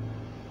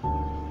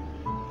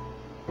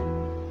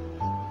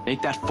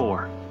 Make that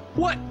 4.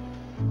 What?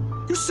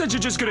 You said you're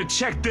just gonna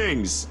check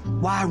things.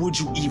 Why would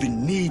you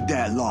even need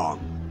that long?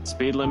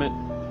 Speed limit?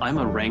 I'm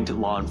a ranked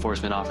law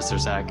enforcement officer,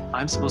 Zach.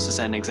 I'm supposed to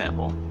set an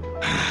example.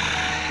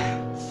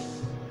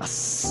 I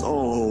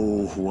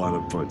so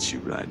wanna punch you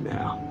right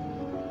now.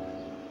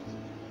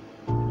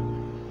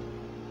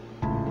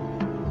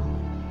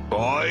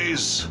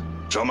 Boys,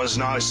 drummer's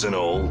nice and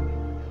all.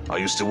 I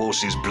used to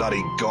watch these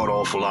bloody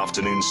god-awful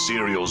afternoon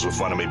serials with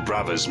one of my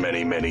brothers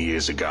many, many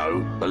years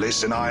ago. But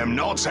listen, I am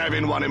not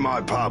having one in my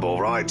pub, all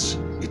right?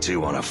 You two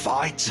want to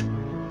fight?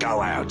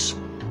 Go out.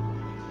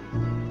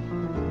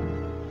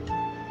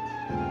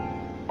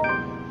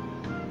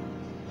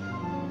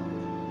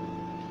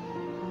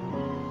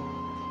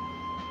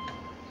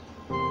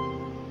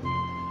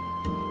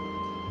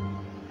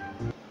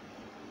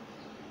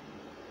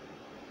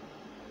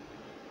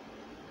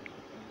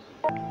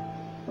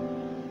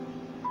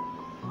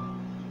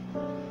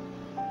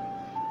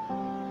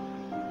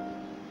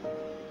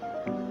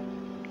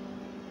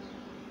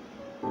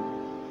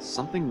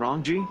 Something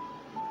wrong, G?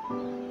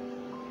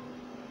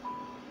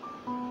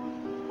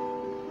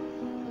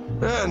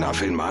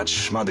 Nothing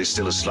much. Monday's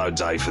still a slow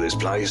day for this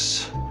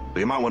place. But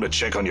you might want to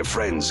check on your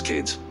friends,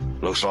 kid.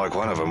 Looks like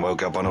one of them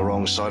woke up on the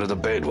wrong side of the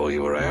bed while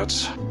you were out.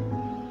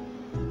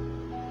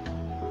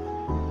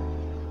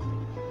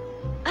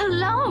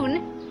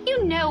 Alone?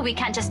 You know we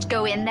can't just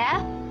go in there.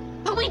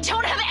 But we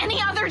don't have any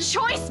other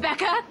choice,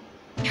 Becca!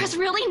 There's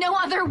really no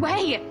other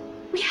way.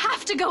 We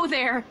have to go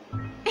there.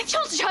 If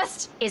you'll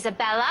just...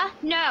 Isabella,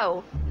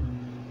 no.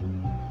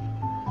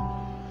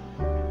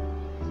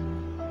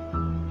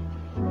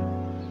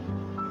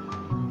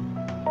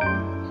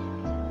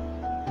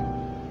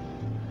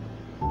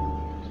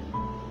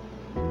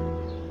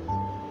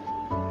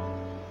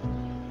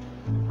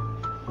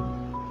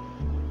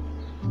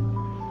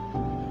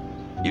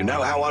 You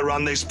know how I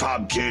run this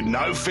pub, kid.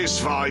 No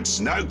fist fights,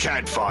 no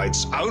cat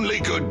fights,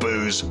 only good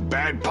booze,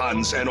 bad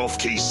puns, and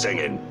off-key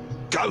singing.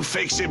 Go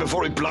fix it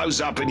before it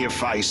blows up in your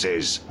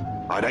faces.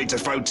 I'd hate to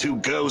throw 2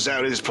 girls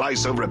out of this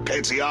place over a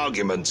petty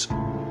argument.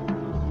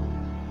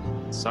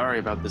 Sorry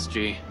about this,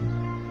 G.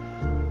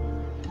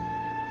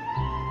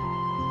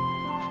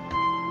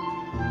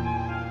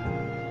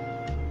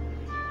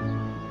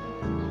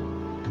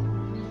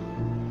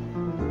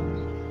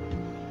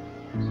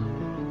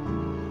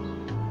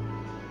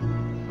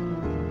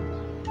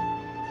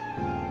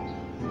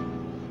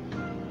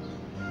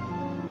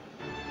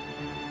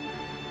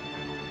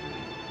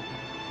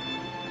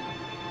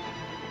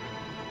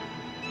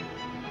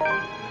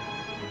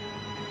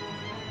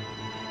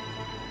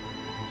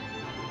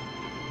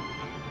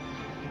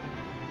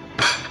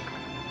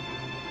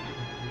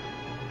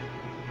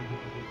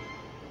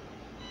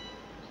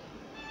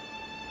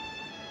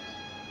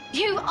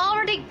 You've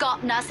already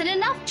gotten us in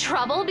enough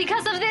trouble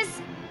because of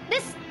this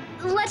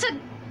let a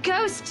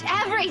ghost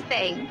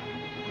everything.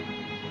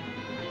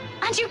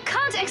 And you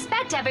can't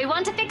expect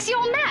everyone to fix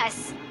your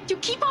mess. You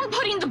keep on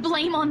putting the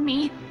blame on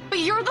me, but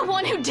you're the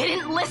one who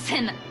didn't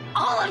listen.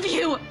 All of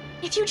you!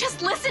 If you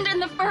just listened in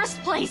the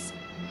first place,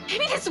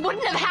 maybe this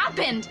wouldn't have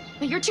happened.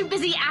 But you're too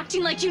busy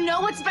acting like you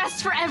know what's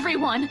best for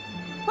everyone,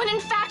 when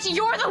in fact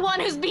you're the one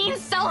who's being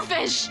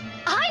selfish.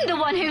 I'm the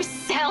one who's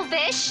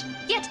selfish,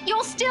 yet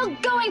you're still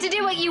going to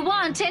do what you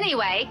want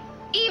anyway,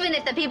 even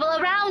if the people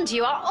around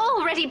you are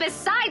already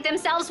beside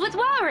themselves with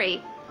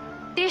worry.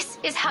 This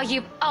is how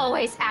you've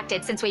always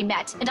acted since we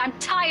met, and I'm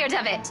tired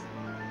of it.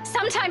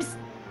 Sometimes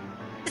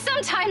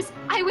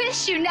I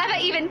wish you never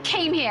even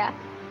came here,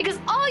 because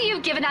all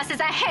you've given us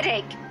is a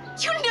headache.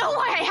 You know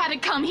why I had to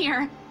come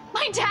here.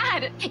 My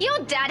dad. Your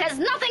dad has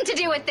nothing to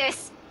do with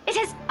this. It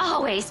has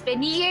always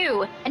been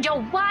you and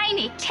your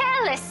whiny,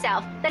 careless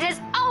self that has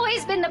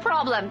always been the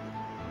problem.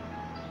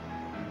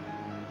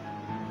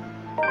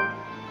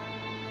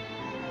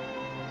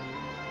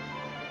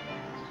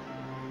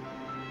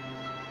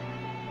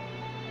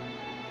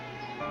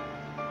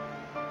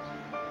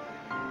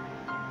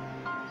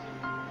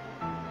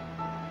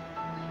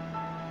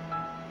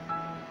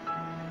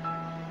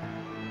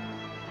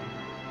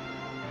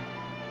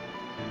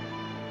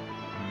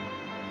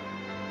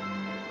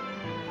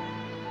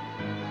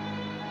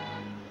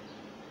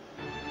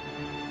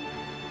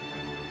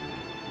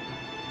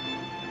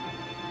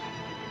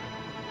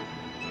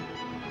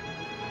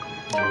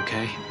 You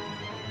okay?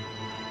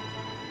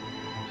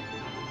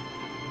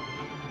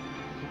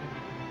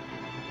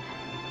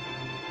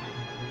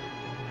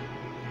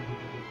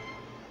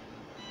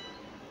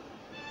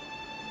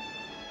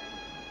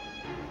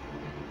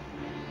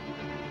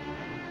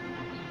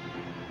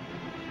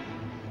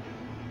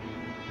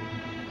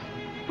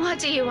 What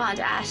do you want,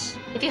 Ash?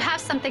 If you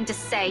have something to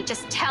say,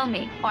 just tell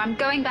me, or I'm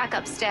going back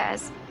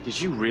upstairs. Did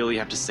you really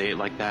have to say it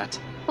like that?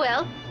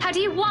 Well, how do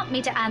you want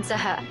me to answer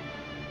her?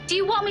 Do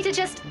you want me to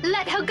just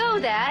let her go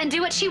there and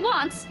do what she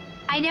wants?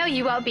 I know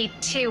you won't be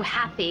too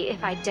happy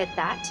if I did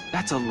that.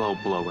 That's a low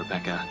blow,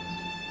 Rebecca.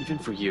 Even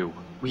for you.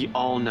 We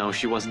all know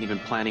she wasn't even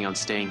planning on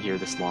staying here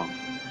this long.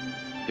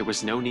 There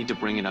was no need to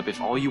bring it up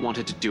if all you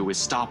wanted to do is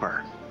stop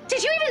her.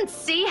 Did you even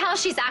see how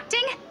she's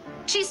acting?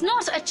 She's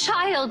not a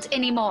child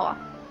anymore.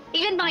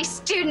 Even my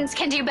students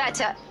can do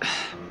better.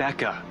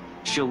 Becca,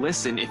 she'll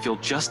listen if you'll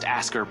just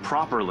ask her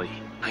properly.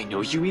 I know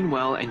you mean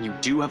well and you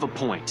do have a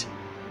point.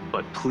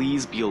 But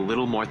please be a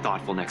little more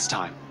thoughtful next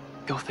time.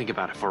 Go think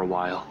about it for a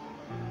while.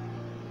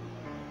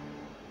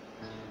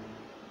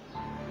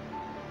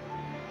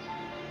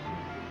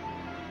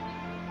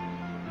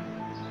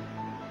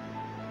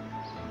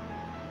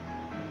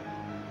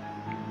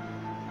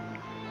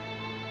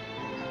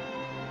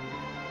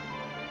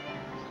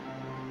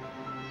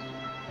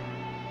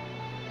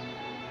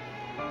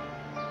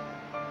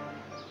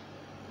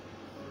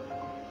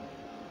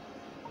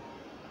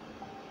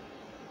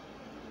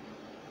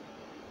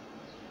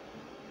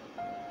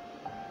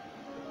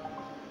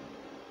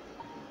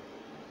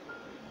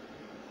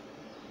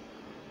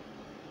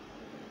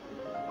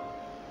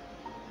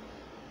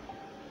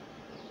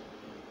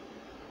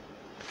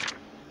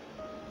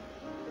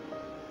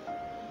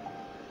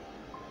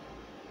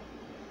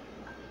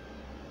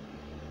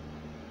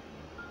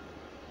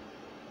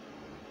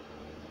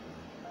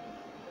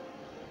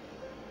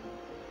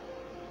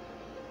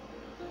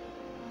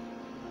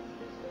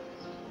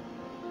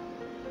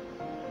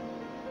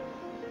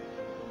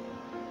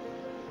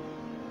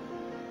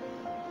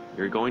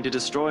 You're going to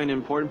destroy an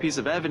important piece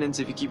of evidence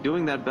if you keep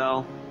doing that,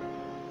 Belle.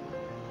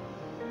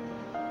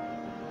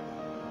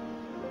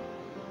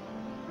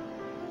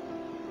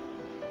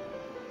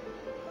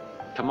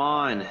 Come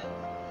on. If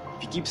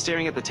you keep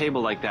staring at the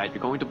table like that,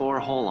 you're going to bore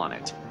a hole on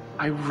it.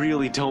 I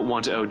really don't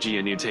want to OG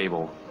a new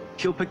table.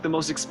 He'll pick the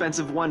most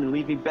expensive one and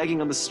leave me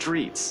begging on the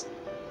streets.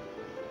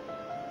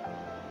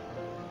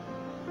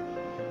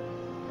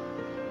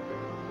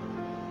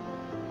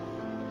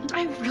 And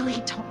I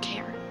really don't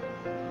care.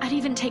 I'd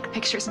even take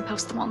pictures and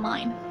post them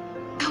online.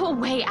 Go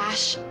away,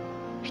 Ash.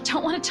 I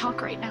don't want to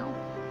talk right now.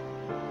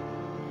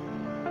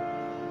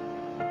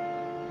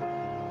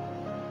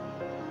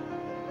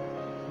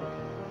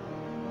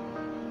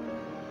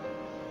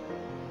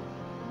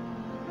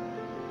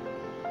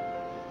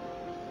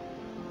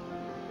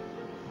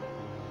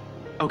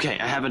 Okay,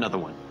 I have another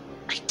one.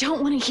 I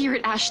don't want to hear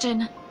it,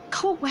 Ashton.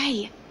 Go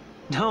away.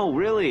 No,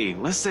 really,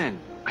 listen.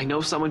 I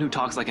know someone who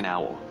talks like an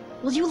owl.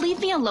 Will you leave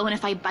me alone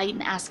if I bite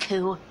and ask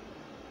who?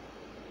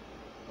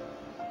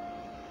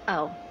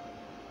 Oh.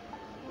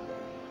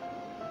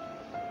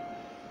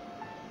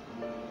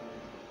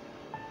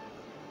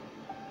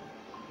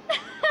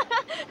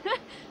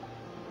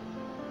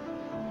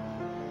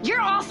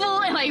 You're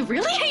awful and I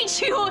really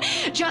hate you.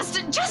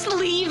 Just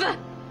leave.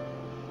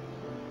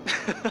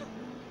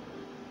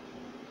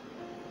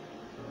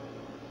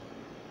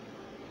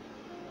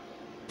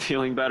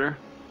 Feeling better?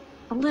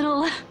 A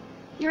little.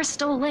 You're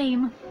still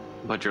lame.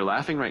 But you're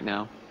laughing right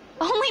now.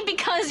 Only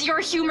because your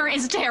humor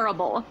is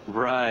terrible.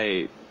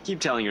 Right. Keep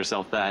telling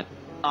yourself that.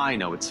 I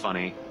know it's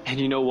funny. And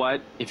you know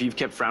what? If you've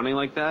kept frowning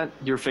like that,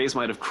 your face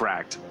might have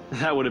cracked.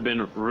 That would have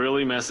been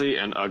really messy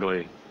and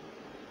ugly.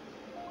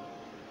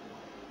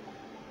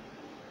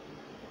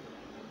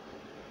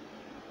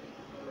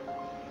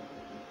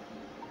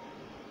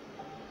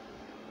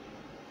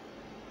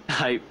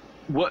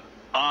 What?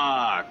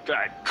 Ah,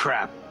 God,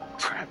 crap.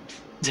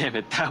 Damn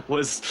it, that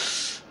was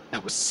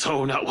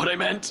so not what I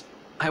meant.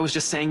 I was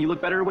just saying you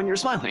look better when you're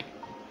smiling.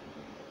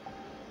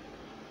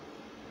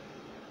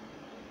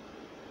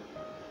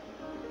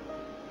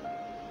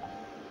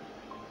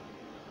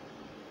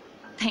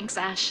 Thanks,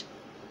 Ash.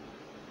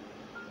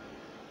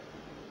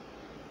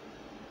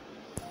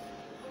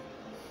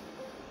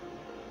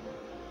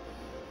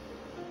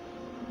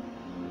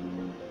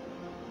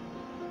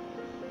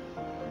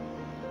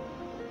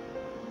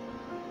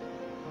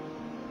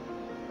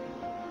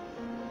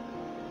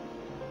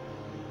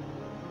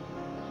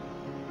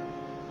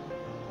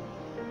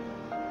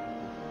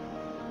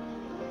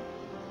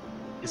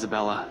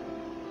 Isabella,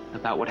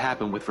 about what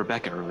happened with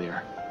Rebecca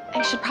earlier.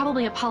 I should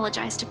probably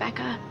apologize to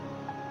Becca.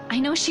 I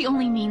know she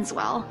only means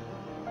well.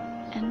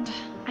 And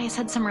I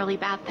said some really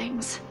bad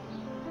things.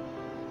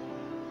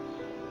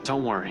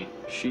 Don't worry,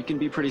 she can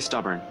be pretty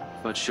stubborn,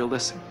 but she'll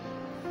listen.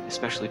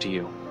 Especially to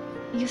you.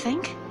 You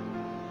think?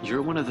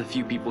 You're one of the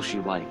few people she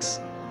likes.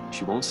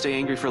 She won't stay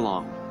angry for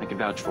long, I can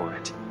vouch for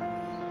it.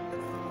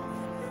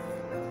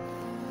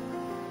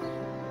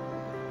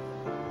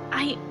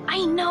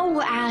 I know,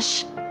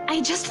 Ash.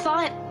 I just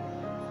thought...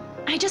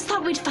 I just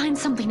thought we'd find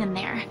something in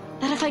there.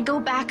 That if I go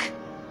back,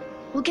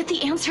 we'll get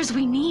the answers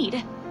we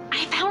need.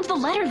 I found the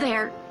letter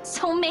there,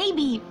 so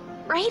maybe,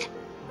 right?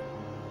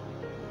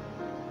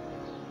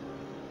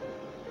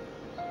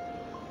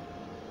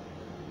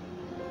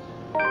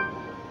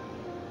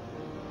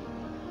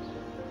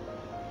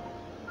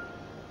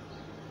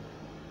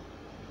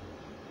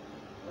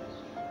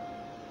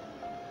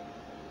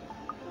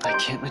 I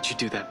can't let you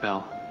do that,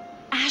 Belle.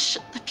 Ash,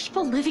 the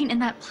people living in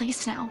that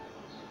place now,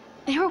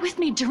 they were with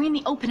me during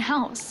the open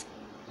house.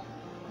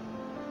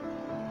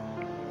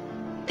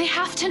 They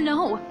have to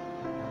know.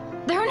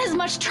 They're in as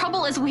much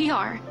trouble as we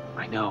are.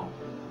 I know,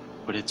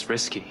 but it's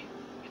risky.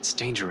 It's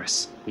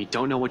dangerous. We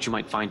don't know what you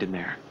might find in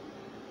there.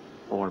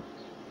 Or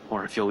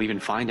if you'll even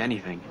find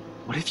anything.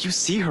 What if you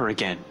see her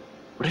again?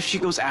 What if she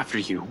goes after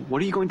you?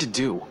 What are you going to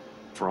do?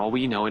 For all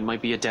we know, it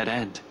might be a dead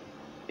end.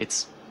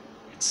 It's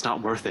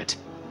not worth it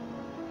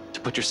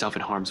to put yourself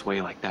in harm's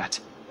way like that.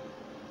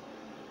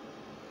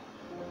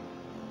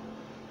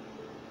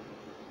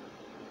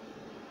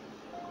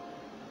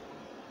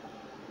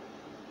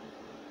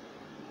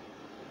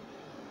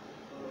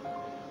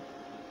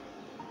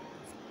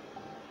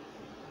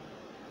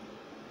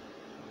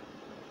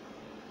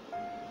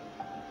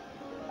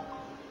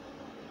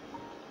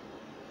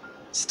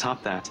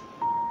 Stop that.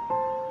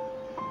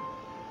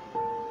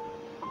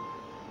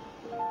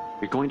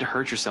 You're going to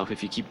hurt yourself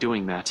if you keep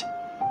doing that.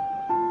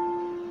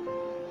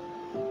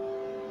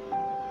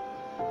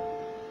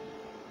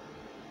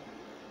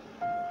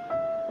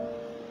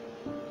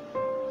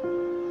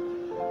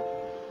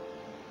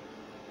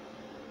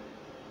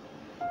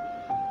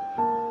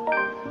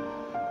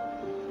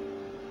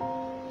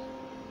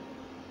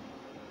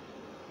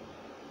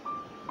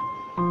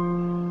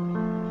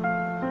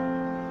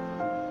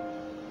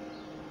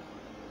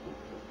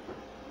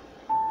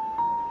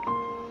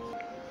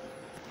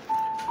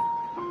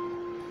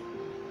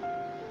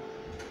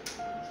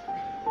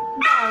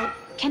 Belle,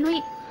 can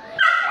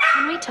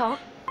we talk?